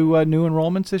into new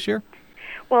enrollments this year?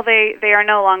 Well, they are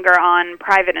no longer on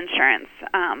private insurance.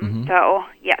 So,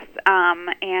 yes.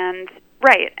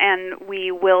 Right, and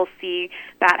we will see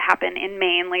that happen in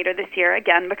Maine later this year,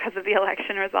 again, because of the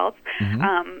election results.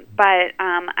 But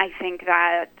I think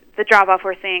that the drop-off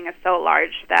we're seeing is so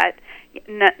large that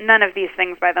none of these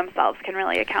things by themselves can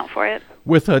really account for it.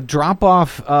 With a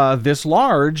drop-off this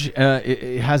large,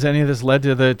 has any of this led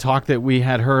to the talk that we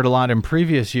had heard a lot in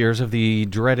previous years of the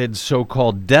dreaded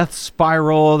so-called death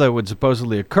spiral that would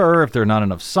supposedly occur if there are not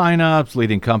enough sign-ups,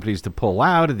 leading companies to pull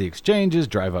out of the exchanges,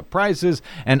 drive up prices,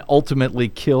 and ultimately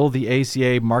kill the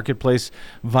ACA marketplace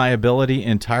viability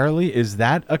entirely? Is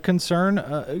that a concern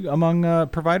among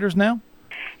providers now?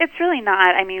 It's really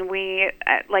not. I mean, we,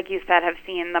 like you said, have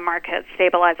seen the market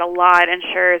stabilize a lot.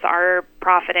 Insurers are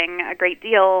profiting a great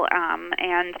deal.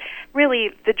 And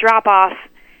really, the drop-off,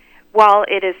 while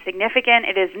it is significant,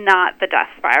 it is not the death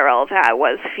spiral that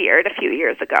was feared a few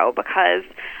years ago, because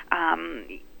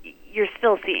you're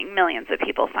still seeing millions of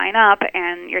people sign up,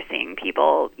 and you're seeing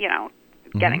people,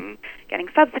 getting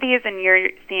subsidies, and you're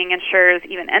seeing insurers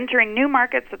even entering new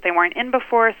markets that they weren't in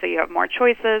before, so you have more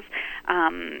choices.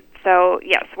 So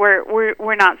yes,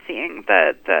 we're not seeing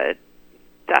the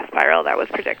death spiral that was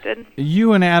predicted.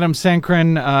 You and Adam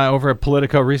Sankrin over at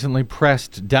Politico recently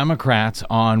pressed Democrats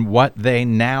on what they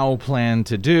now plan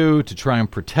to do to try and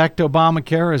protect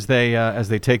Obamacare as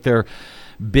they take their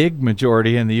big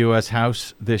majority in the U.S.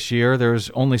 House this year. There's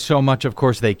only so much, of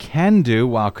course, they can do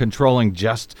while controlling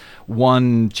just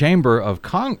one chamber of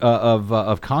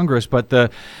Congress. But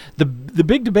the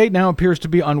big debate now appears to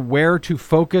be on where to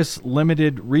focus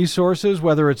limited resources,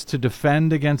 whether it's to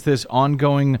defend against this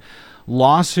ongoing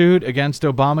lawsuit against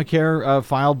Obamacare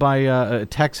filed by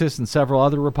Texas and several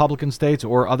other Republican states,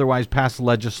 or otherwise pass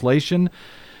legislation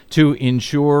to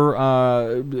ensure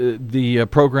the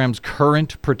program's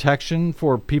current protection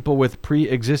for people with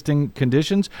pre-existing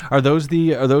conditions. Are those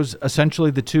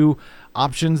essentially the two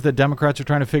options that Democrats are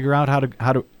trying to figure out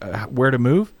where to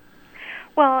move?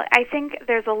 Well, I think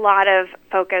there's a lot of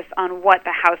focus on what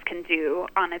the House can do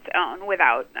on its own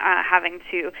without having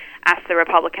to ask the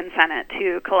Republican Senate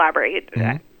to collaborate,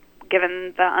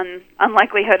 given the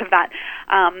unlikelihood of that.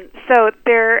 So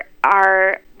there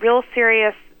are real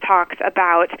serious talks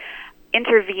about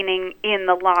intervening in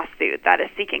the lawsuit that is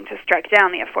seeking to strike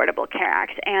down the Affordable Care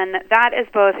Act, and that is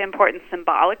both important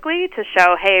symbolically to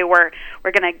show, hey, we're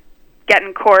going to get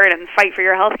in court and fight for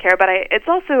your health care, but it's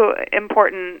also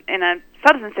important in a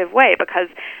substantive way, because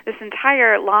this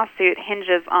entire lawsuit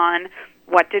hinges on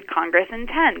what did Congress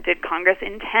intend? Did Congress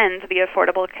intend the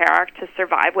Affordable Care Act to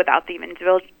survive without the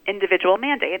individual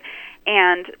mandate?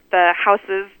 And the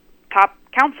House's top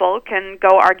counsel can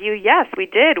go argue, yes, we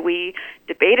did. We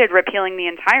debated repealing the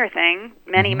entire thing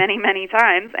many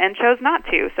times and chose not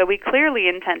to. So we clearly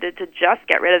intended to just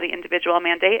get rid of the individual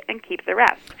mandate and keep the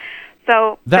rest.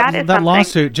 So that is that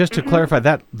lawsuit. Just to clarify,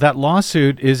 that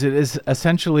lawsuit is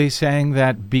essentially saying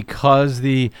that because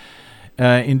the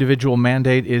individual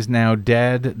mandate is now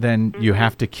dead, then you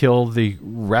have to kill the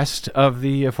rest of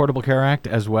the Affordable Care Act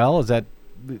as well. Is that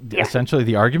essentially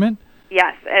the argument?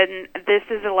 Yes, and this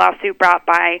is a lawsuit brought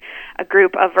by a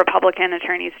group of Republican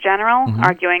attorneys general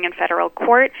arguing in federal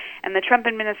court, and the Trump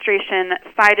administration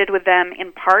sided with them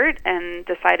in part and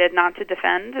decided not to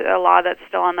defend a law that's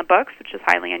still on the books, which is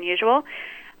highly unusual.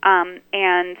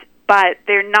 But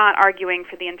they're not arguing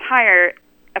for the entire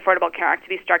Affordable Care Act to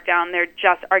be struck down. They're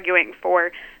just arguing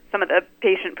for some of the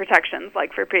patient protections,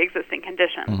 like for pre-existing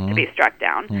conditions, to be struck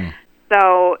down.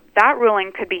 So that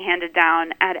ruling could be handed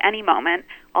down at any moment,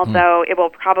 although it will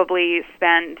probably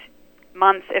spend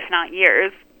months, if not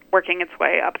years, working its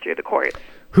way up through the courts.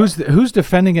 Who's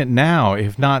defending it now?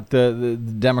 If not the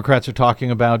Democrats are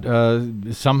talking about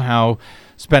somehow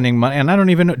spending money, and I don't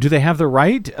even know. Do they have the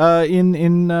right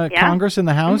in Congress, in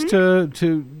the House,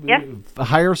 to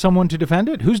hire someone to defend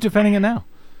it? Who's defending it now?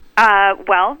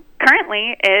 Well,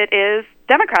 currently it is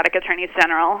Democratic attorneys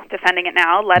general defending it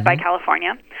now, led by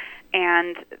California.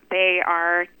 And they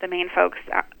are the main folks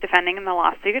defending in the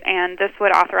lawsuit, and this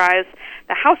would authorize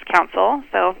the House counsel,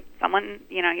 so someone,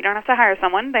 you don't have to hire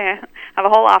someone, they have a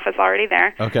whole office already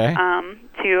there,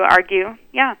 to argue,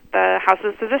 the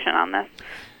House's position on this.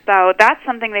 So that's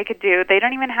something they could do. They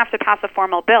don't even have to pass a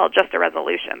formal bill, just a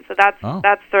resolution. So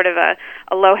that's sort of a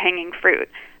low-hanging fruit.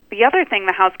 The other thing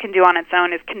the House can do on its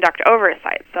own is conduct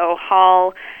oversight. So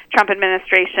haul Trump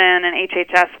administration and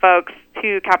HHS folks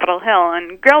to Capitol Hill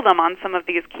and grill them on some of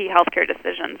these key healthcare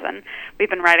decisions. And we've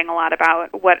been writing a lot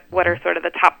about what are sort of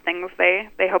the top things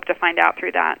they hope to find out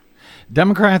through that.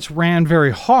 Democrats ran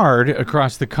very hard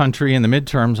across the country in the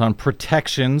midterms on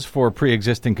protections for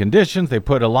pre-existing conditions. They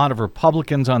put a lot of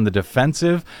Republicans on the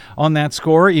defensive on that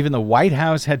score. Even the White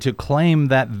House had to claim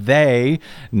that they,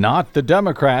 not the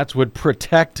Democrats, would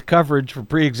protect coverage for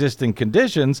pre-existing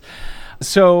conditions.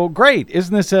 So great.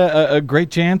 Isn't this a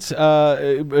great chance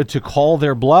to call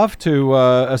their bluff, to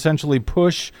essentially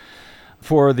push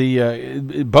for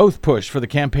both push for the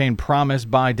campaign promise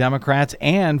by Democrats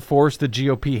and force the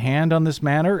GOP hand on this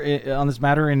matter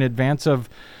in advance of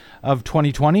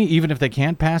 2020? Even if they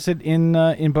can't pass it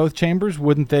in both chambers,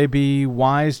 wouldn't they be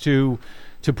wise to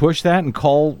push that and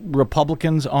call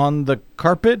Republicans on the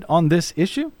carpet on this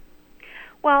issue?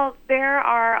 Well, there's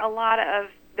a lot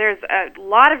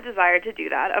of desire to do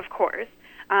that, of course.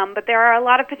 But there are a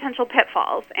lot of potential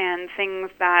pitfalls and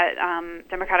things that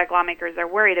Democratic lawmakers are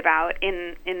worried about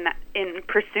in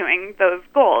pursuing those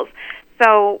goals.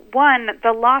 So, one,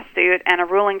 the lawsuit and a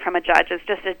ruling from a judge is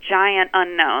just a giant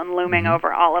unknown looming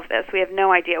over all of this. We have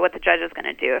no idea what the judge is going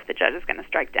to do, if the judge is going to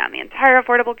strike down the entire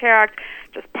Affordable Care Act,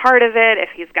 just part of it, if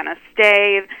he's going to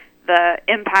stay the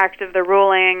impact of the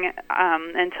ruling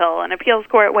until an appeals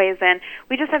court weighs in.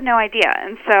 We just have no idea.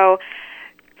 And so,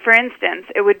 for instance,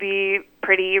 it would be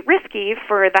pretty risky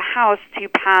for the House to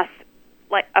pass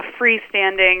like a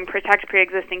freestanding protect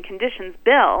pre-existing conditions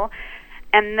bill,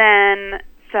 and then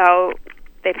so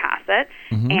they pass it,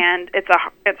 and it's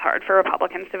hard for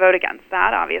Republicans to vote against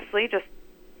that, obviously, just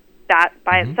that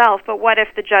by itself. But what if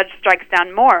the judge strikes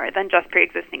down more than just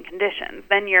pre-existing conditions?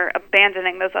 Then you're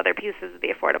abandoning those other pieces of the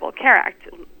Affordable Care Act,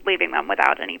 leaving them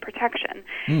without any protection.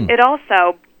 It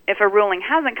also, if a ruling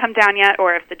hasn't come down yet,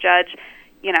 or if the judge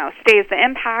stays the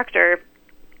impact or,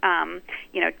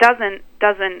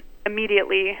 doesn't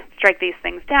immediately strike these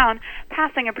things down,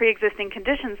 passing a pre-existing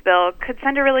conditions bill could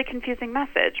send a really confusing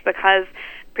message, because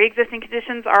pre-existing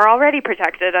conditions are already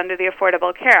protected under the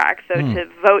Affordable Care Act. So to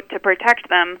vote to protect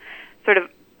them sort of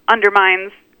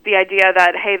undermines the idea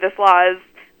that, hey, this law is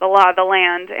the law of the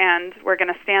land and we're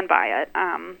going to stand by it.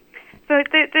 So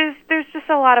there's just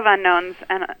a lot of unknowns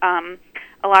and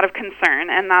a lot of concern,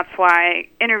 and that's why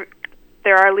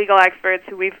there are legal experts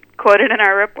who we've quoted in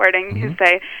our reporting who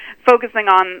say focusing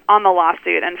on the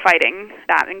lawsuit and fighting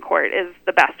that in court is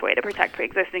the best way to protect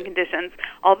pre-existing conditions,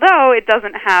 although it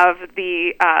doesn't have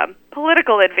the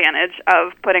political advantage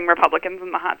of putting Republicans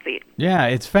in the hot seat. Yeah,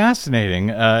 it's fascinating.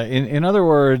 In other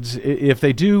words, if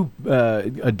they do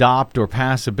adopt or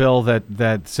pass a bill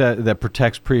that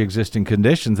protects pre-existing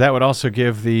conditions, that would also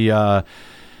give the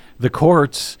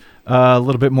courts a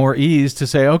little bit more ease to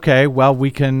say, okay, well,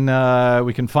 we can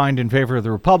find in favor of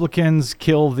the Republicans,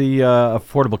 kill the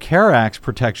Affordable Care Act's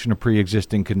protection of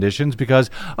pre-existing conditions because,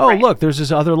 look, there's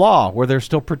this other law where they're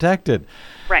still protected.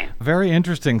 Right. Very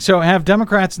interesting. So have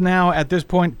Democrats now at this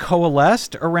point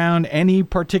coalesced around any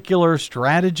particular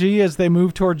strategy as they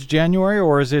move towards January,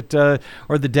 or is it,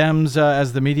 or the Dems,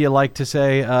 as the media like to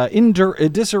say, in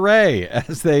disarray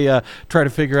as they try to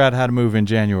figure out how to move in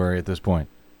January at this point?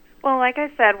 Well, like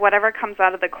I said, whatever comes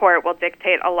out of the court will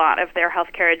dictate a lot of their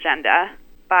healthcare agenda,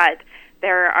 but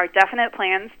there are definite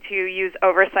plans to use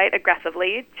oversight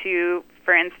aggressively to,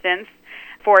 for instance,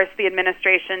 force the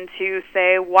administration to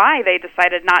say why they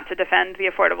decided not to defend the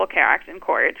Affordable Care Act in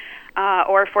court,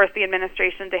 or force the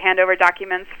administration to hand over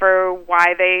documents for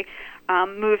why they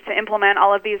moved to implement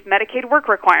all of these Medicaid work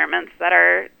requirements that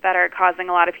are causing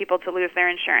a lot of people to lose their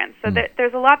insurance. So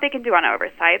there's a lot they can do on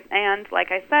oversight, and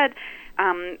like I said,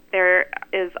 there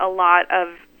is a lot of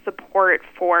support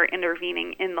for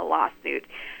intervening in the lawsuit.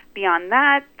 Beyond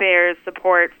that, there's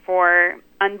support for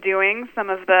undoing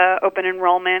some of the open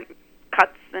enrollment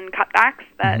cuts and cutbacks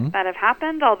that have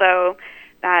happened, although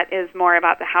that is more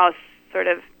about the House sort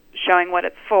of showing what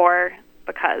it's for,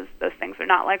 because those things are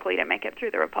not likely to make it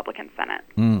through the Republican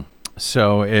Senate.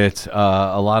 So it's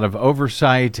a lot of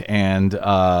oversight and...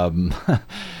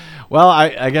 Well,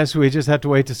 I guess we just have to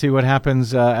wait to see what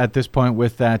happens at this point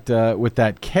with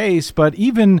that case. But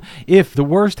even if the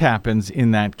worst happens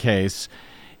in that case,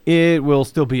 it will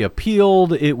still be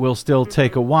appealed. It will still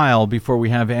take a while before we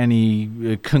have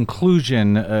any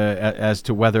conclusion as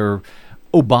to whether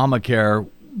Obamacare,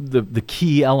 the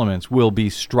key elements, will be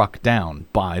struck down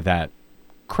by that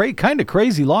kind of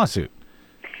crazy lawsuit.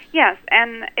 Yes,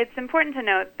 and it's important to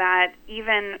note that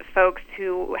even folks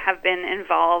who have been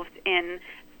involved in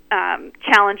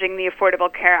challenging the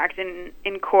Affordable Care Act in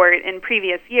court in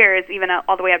previous years, even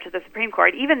all the way up to the Supreme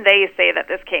Court, even they say that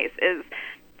this case is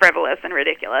frivolous and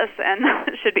ridiculous and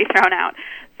should be thrown out.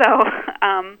 So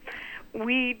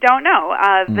we don't know.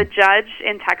 The judge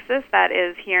in Texas that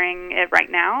is hearing it right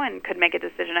now and could make a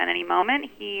decision at any moment,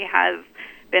 he has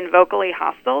been vocally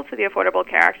hostile to the Affordable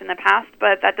Care Act in the past,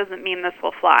 but that doesn't mean this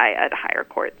will fly at higher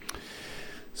courts.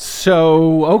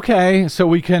 So, okay, so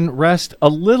we can rest a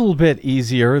little bit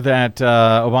easier that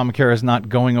Obamacare is not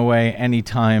going away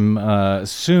anytime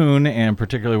soon, and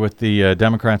particularly with the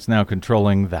Democrats now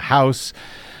controlling the House.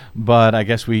 But I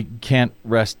guess we can't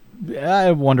rest.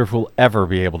 I wonder if we'll ever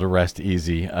be able to rest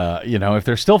easy. If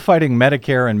they're still fighting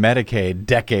Medicare and Medicaid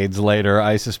decades later,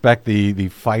 I suspect the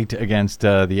fight against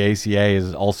the ACA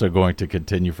is also going to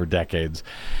continue for decades,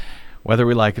 whether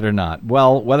we like it or not.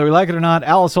 Well, whether we like it or not,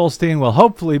 Alice Ollstein will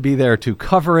hopefully be there to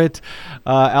cover it.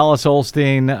 Alice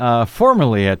Ollstein,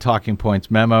 formerly at Talking Points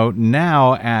Memo,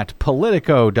 now at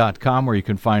Politico.com, where you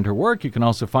can find her work. You can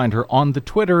also find her on the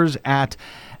Twitters at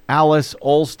Alice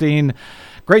Ollstein.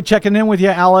 Great checking in with you,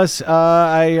 Alice.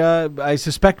 I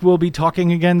suspect we'll be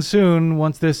talking again soon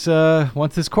once this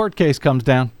court case comes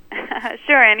down.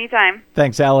 Sure, anytime.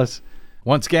 Thanks, Alice.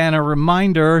 Once again, a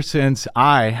reminder, since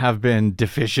I have been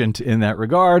deficient in that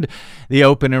regard, the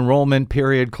open enrollment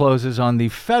period closes on the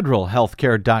federal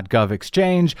healthcare.gov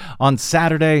exchange on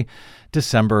Saturday,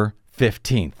 December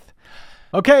 15th.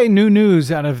 Okay, new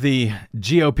news out of the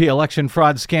GOP election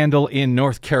fraud scandal in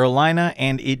North Carolina,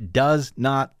 and it does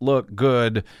not look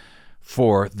good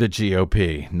for the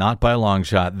GOP. Not by a long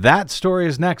shot. That story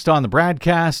is next on the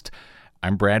BradCast.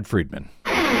 I'm Brad Friedman.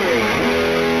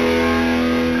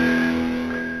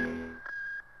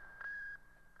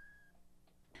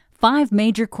 5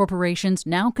 major corporations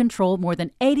now control more than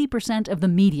 80% of the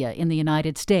media in the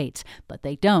United States, but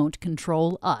they don't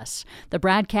control us. The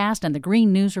BradCast and the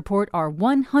Green News Report are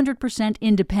 100%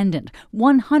 independent,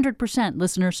 100%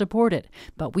 listener-supported.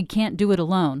 But we can't do it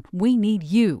alone. We need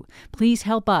you. Please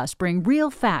help us bring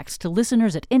real facts to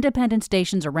listeners at independent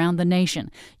stations around the nation.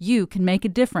 You can make a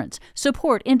difference.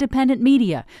 Support independent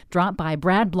media. Drop by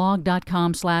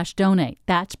bradblog.com/donate.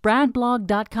 That's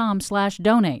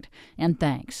bradblog.com/donate. And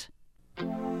thanks.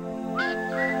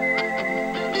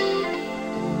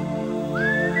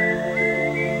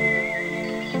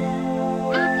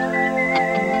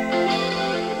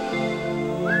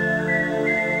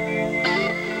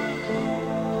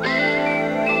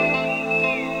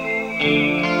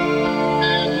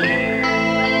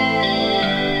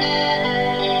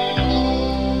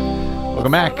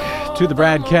 Welcome back to the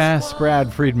BradCast.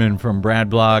 Brad Friedman from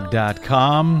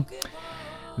bradblog.com.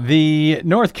 The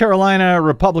North Carolina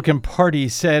Republican Party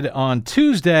said on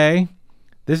Tuesday,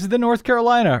 this is the North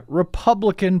Carolina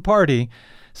Republican Party,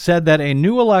 said that a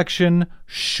new election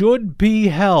should be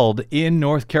held in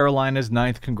North Carolina's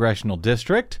 9th Congressional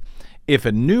District. if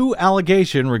a new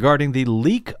allegation regarding the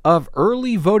leak of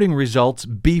early voting results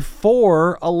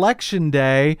before Election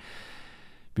Day,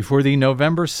 before the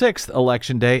November 6th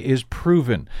Election Day is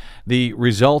proven. The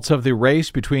results of the race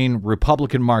between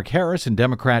Republican Mark Harris and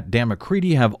Democrat Dan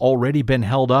McCready have already been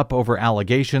held up over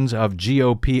allegations of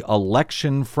GOP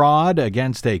election fraud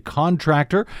against a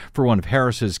contractor for one of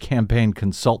Harris's campaign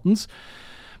consultants.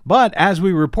 But as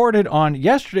we reported on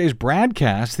yesterday's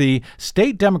BradCast, the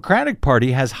state Democratic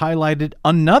Party has highlighted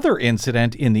another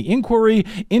incident in the inquiry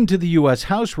into the U.S.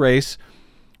 House race,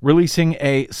 releasing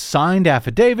a signed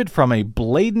affidavit from a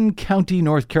Bladen County,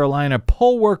 North Carolina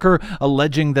poll worker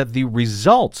alleging that the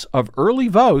results of early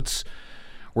votes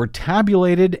were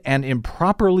tabulated and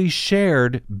improperly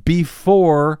shared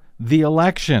before the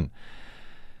election.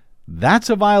 That's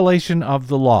a violation of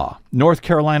the law. North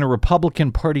Carolina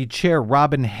Republican Party Chair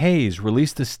Robin Hayes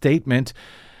released a statement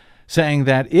saying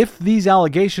that if these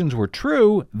allegations were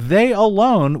true, they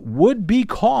alone would be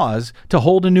cause to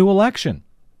hold a new election.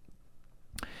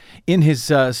 In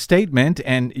his statement,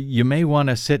 and you may want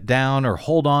to sit down or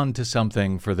hold on to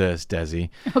something for this, Desi.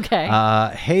 Okay.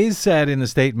 Hayes said in the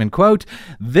statement, quote,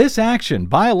 "This action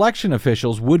by election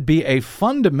officials would be a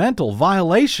fundamental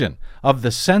violation of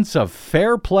the sense of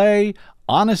fair play,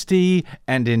 honesty,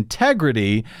 and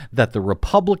integrity that the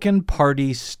Republican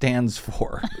Party stands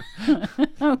for."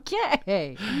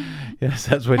 Okay. Yes,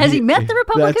 that's what Has he met the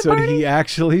Republican Party? That's what he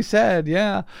actually said,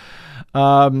 yeah.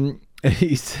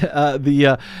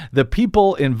 The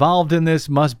people involved in this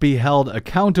must be held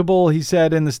accountable, he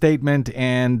said in the statement,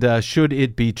 and should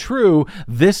it be true,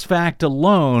 this fact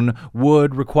alone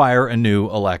would require a new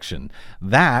election.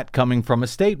 That coming from a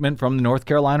statement from the North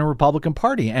Carolina Republican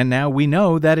Party. And now we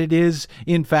know that it is,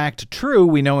 in fact, true.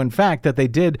 We know, in fact, that they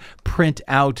did print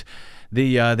out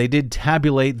they did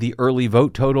tabulate the early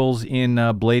vote totals in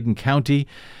Bladen County.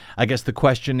 I guess the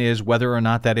question is whether or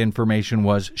not that information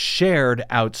was shared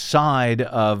outside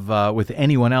of with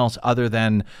anyone else other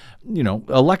than,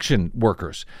 election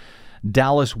workers.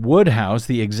 Dallas Woodhouse,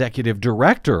 the executive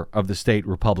director of the state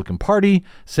Republican Party,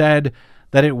 said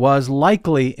that it was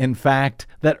likely, in fact,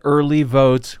 that early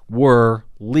votes were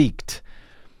leaked.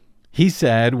 He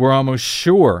said, "We're almost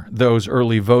sure those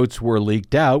early votes were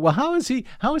leaked out." Well, how is he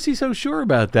so sure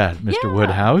about that, Mr.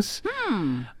 Woodhouse?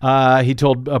 He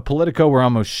told Politico, "We're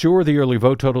almost sure the early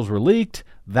vote totals were leaked.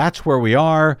 That's where we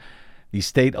are. The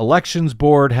state elections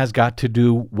board has got to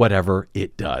do whatever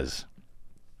it does."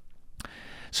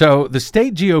 So the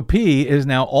state GOP is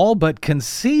now all but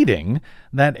conceding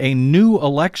that a new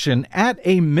election at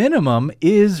a minimum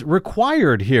is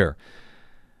required here.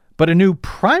 But a new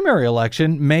primary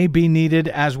election may be needed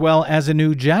as well as a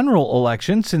new general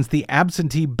election, since the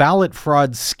absentee ballot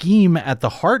fraud scheme at the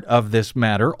heart of this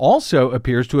matter also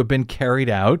appears to have been carried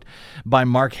out by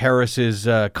Mark Harris's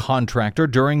contractor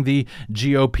during the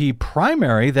GOP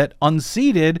primary that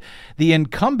unseated the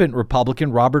incumbent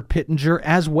Republican Robert Pittenger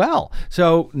as well.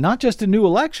 So not just a new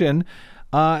election,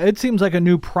 it seems like a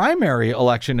new primary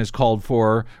election is called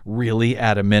for, really,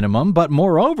 at a minimum. But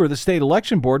moreover, the state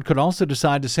election board could also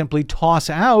decide to simply toss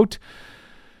out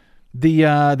the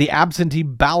absentee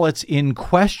ballots in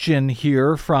question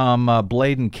here from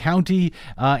Bladen County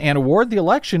and award the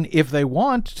election, if they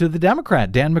want, to the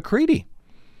Democrat, Dan McCready.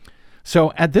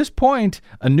 So at this point,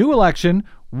 a new election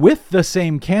with the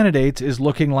same candidates is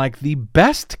looking like the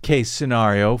best case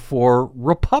scenario for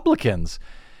Republicans,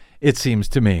 it seems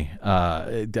to me,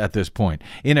 at this point.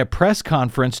 In a press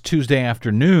conference Tuesday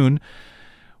afternoon,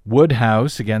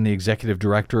 Woodhouse, again the executive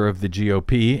director of the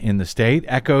GOP in the state,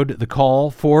 echoed the call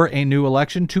for a new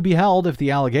election to be held if the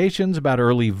allegations about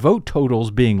early vote totals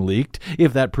being leaked,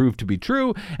 if that proved to be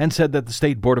true, and said that the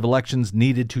state board of elections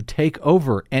needed to take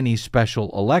over any special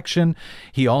election.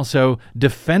 He also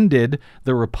defended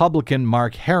the Republican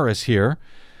Mark Harris here.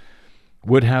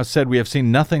 Woodhouse said, "We have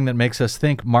seen nothing that makes us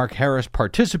think Mark Harris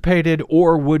participated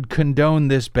or would condone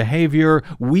this behavior.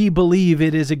 We believe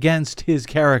it is against his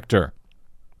character."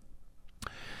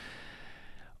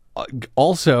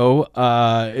 Also,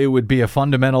 it would be a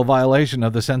fundamental violation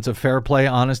of the sense of fair play,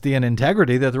 honesty, and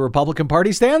integrity that the Republican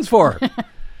Party stands for.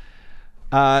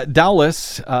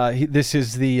 Dowless, this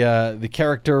is the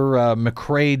character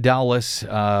McCrae Dowless,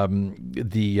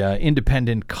 the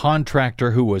independent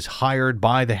contractor who was hired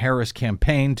by the Harris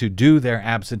campaign to do their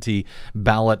absentee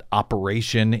ballot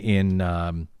operation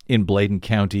in Bladen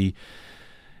County.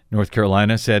 North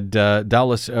Carolina said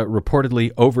Dowless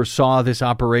reportedly oversaw this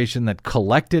operation that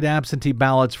collected absentee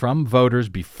ballots from voters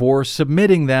before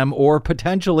submitting them, or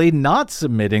potentially not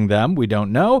submitting them, we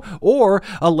don't know, or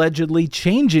allegedly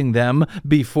changing them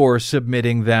before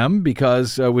submitting them,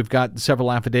 because we've got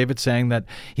several affidavits saying that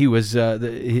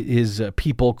his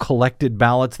people collected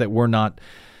ballots that were not,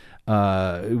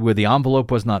 where the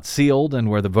envelope was not sealed and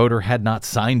where the voter had not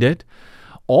signed it,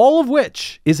 all of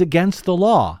which is against the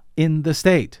law in the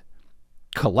state.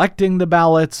 Collecting the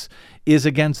ballots is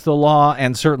against the law,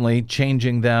 and certainly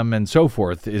changing them and so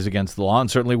forth is against the law,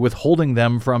 and certainly withholding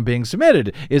them from being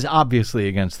submitted is obviously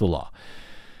against the law.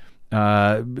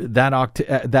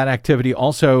 That activity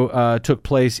also took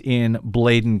place in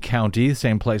Bladen County, the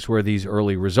same place where these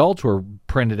early results were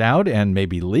printed out and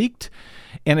maybe leaked.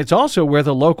 And it's also where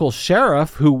the local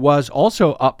sheriff, who was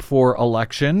also up for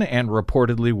election and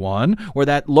reportedly won, where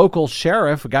that local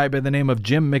sheriff, a guy by the name of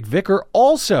Jim McVicker,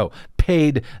 also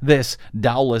paid this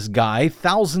Dowless guy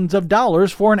thousands of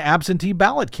dollars for an absentee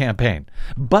ballot campaign.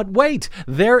 But wait,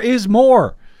 there is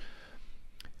more.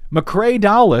 McCrae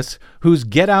Dowless, whose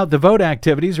get out the vote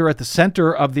activities are at the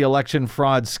center of the election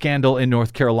fraud scandal in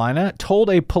North Carolina, told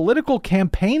a political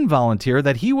campaign volunteer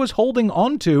that he was holding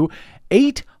onto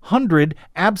 800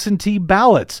 absentee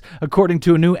ballots, according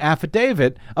to a new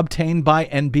affidavit obtained by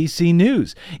NBC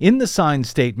News. In the signed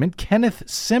statement, Kenneth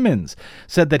Simmons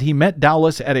said that he met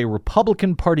Dowless at a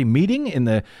Republican Party meeting in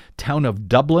the town of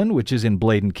Dublin, which is in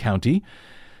Bladen County.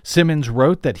 Simmons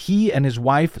wrote that he and his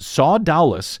wife saw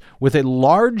Dowless with a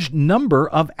large number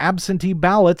of absentee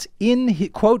ballots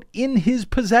quote, in his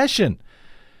possession.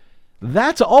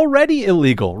 That's already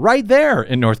illegal right there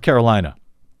in North Carolina.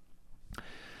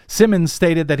 Simmons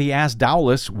stated that he asked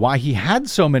Dowless why he had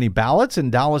so many ballots,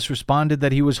 and Dowless responded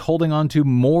that he was holding on to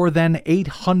more than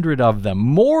 800 of them.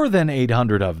 More than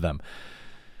 800 of them.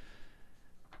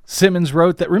 Simmons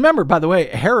wrote that, remember, by the way,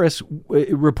 Harris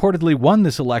reportedly won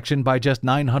this election by just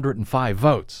 905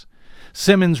 votes.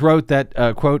 Simmons wrote that,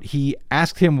 quote, he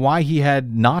asked him why he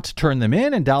had not turned them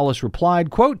in, and Dowless replied,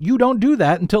 quote, you don't do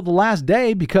that until the last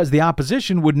day because the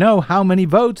opposition would know how many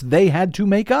votes they had to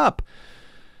make up.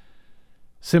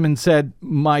 Simmons said,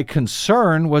 my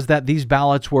concern was that these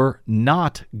ballots were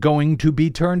not going to be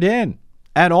turned in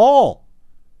at all.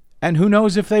 And who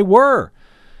knows if they were.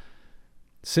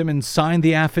 Simmons signed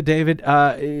the affidavit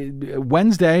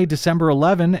Wednesday, December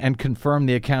 11, and confirmed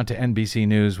the account to NBC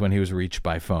News when he was reached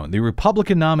by phone. The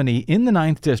Republican nominee in the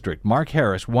 9th District, Mark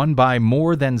Harris, won by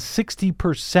more than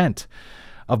 60%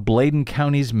 of Bladen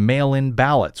County's mail-in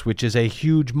ballots, which is a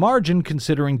huge margin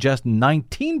considering just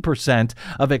 19%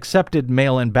 of accepted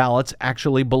mail-in ballots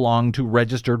actually belong to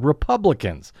registered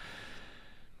Republicans.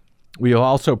 We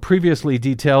also previously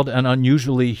detailed an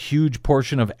unusually huge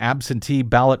portion of absentee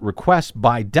ballot requests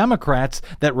by Democrats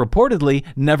that reportedly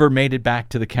never made it back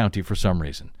to the county for some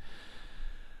reason.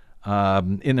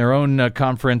 In their own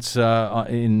conference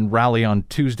in Raleigh on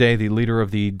Tuesday, the leader of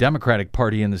the Democratic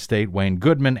Party in the state, Wayne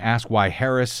Goodman, asked why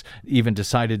Harris even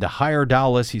decided to hire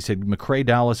Dowless. He said McCrae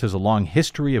Dowless has a long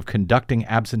history of conducting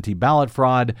absentee ballot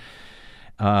fraud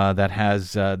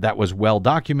that was well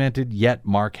documented, yet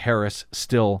Mark Harris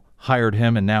still hired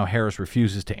him, and now Harris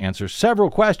refuses to answer several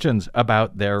questions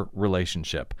about their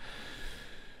relationship.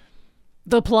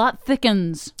 The plot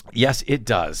thickens. Yes, it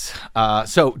does.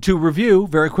 So to review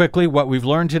very quickly what we've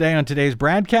learned today on today's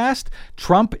BradCast,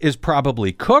 Trump is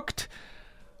probably cooked.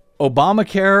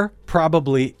 Obamacare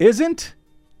probably isn't,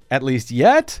 at least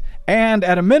yet. And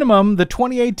at a minimum, the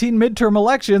 2018 midterm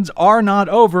elections are not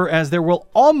over, as there will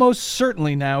almost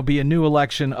certainly now be a new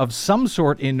election of some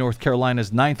sort in North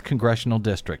Carolina's 9th Congressional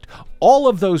District. All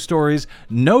of those stories,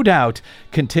 no doubt,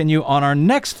 continue on our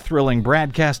next thrilling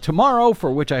BradCast tomorrow, for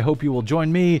which I hope you will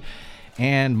join me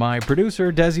and my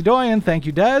producer, Desi Doyen. Thank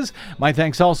you, Des. My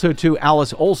thanks also to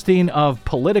Alice Ollstein of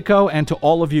Politico, and to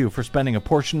all of you for spending a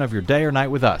portion of your day or night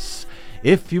with us.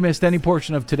 If you missed any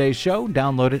portion of today's show,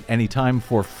 download it anytime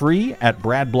for free at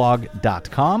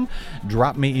bradblog.com.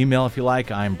 Drop me email if you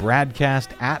like. I'm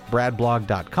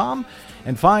bradcast@bradblog.com.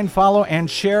 And find, follow, and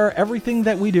share everything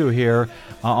that we do here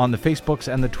on the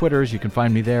Facebooks and the Twitters. You can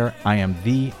find me there. I am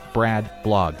the Brad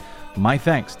Blog. My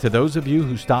thanks to those of you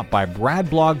who stopped by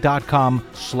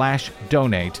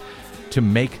bradblog.com/donate to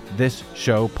make this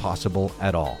show possible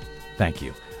at all. Thank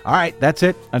you. All right, that's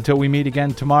it. Until we meet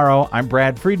again tomorrow, I'm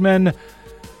Brad Friedman.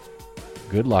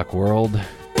 Good luck, world.